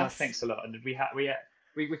having us. Thanks a lot. And we can't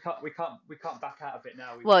back out of it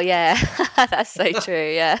now. Well, yeah, that's so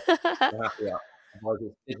true. Yeah. Yeah.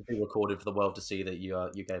 It'll be recorded for the world to see that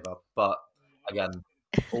you gave up. But again,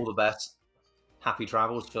 all the best. Happy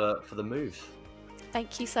travels for the move.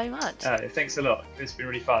 Thank you so much. Thanks a lot. It's been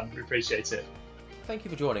really fun. We appreciate it. Thank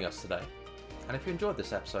you for joining us today. And if you enjoyed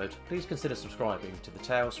this episode, please consider subscribing to the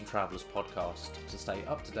Tales from Travellers podcast to stay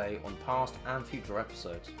up to date on past and future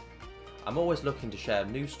episodes. I'm always looking to share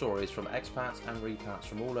new stories from expats and repats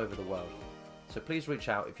from all over the world. So please reach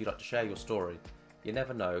out if you'd like to share your story. You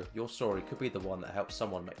never know, your story could be the one that helps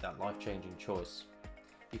someone make that life-changing choice.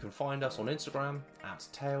 You can find us on Instagram at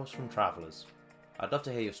Tales from Travellers. I'd love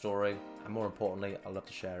to hear your story, and more importantly, I'd love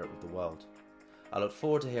to share it with the world. I look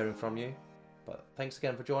forward to hearing from you, but thanks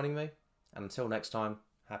again for joining me, and until next time,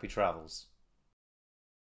 happy travels.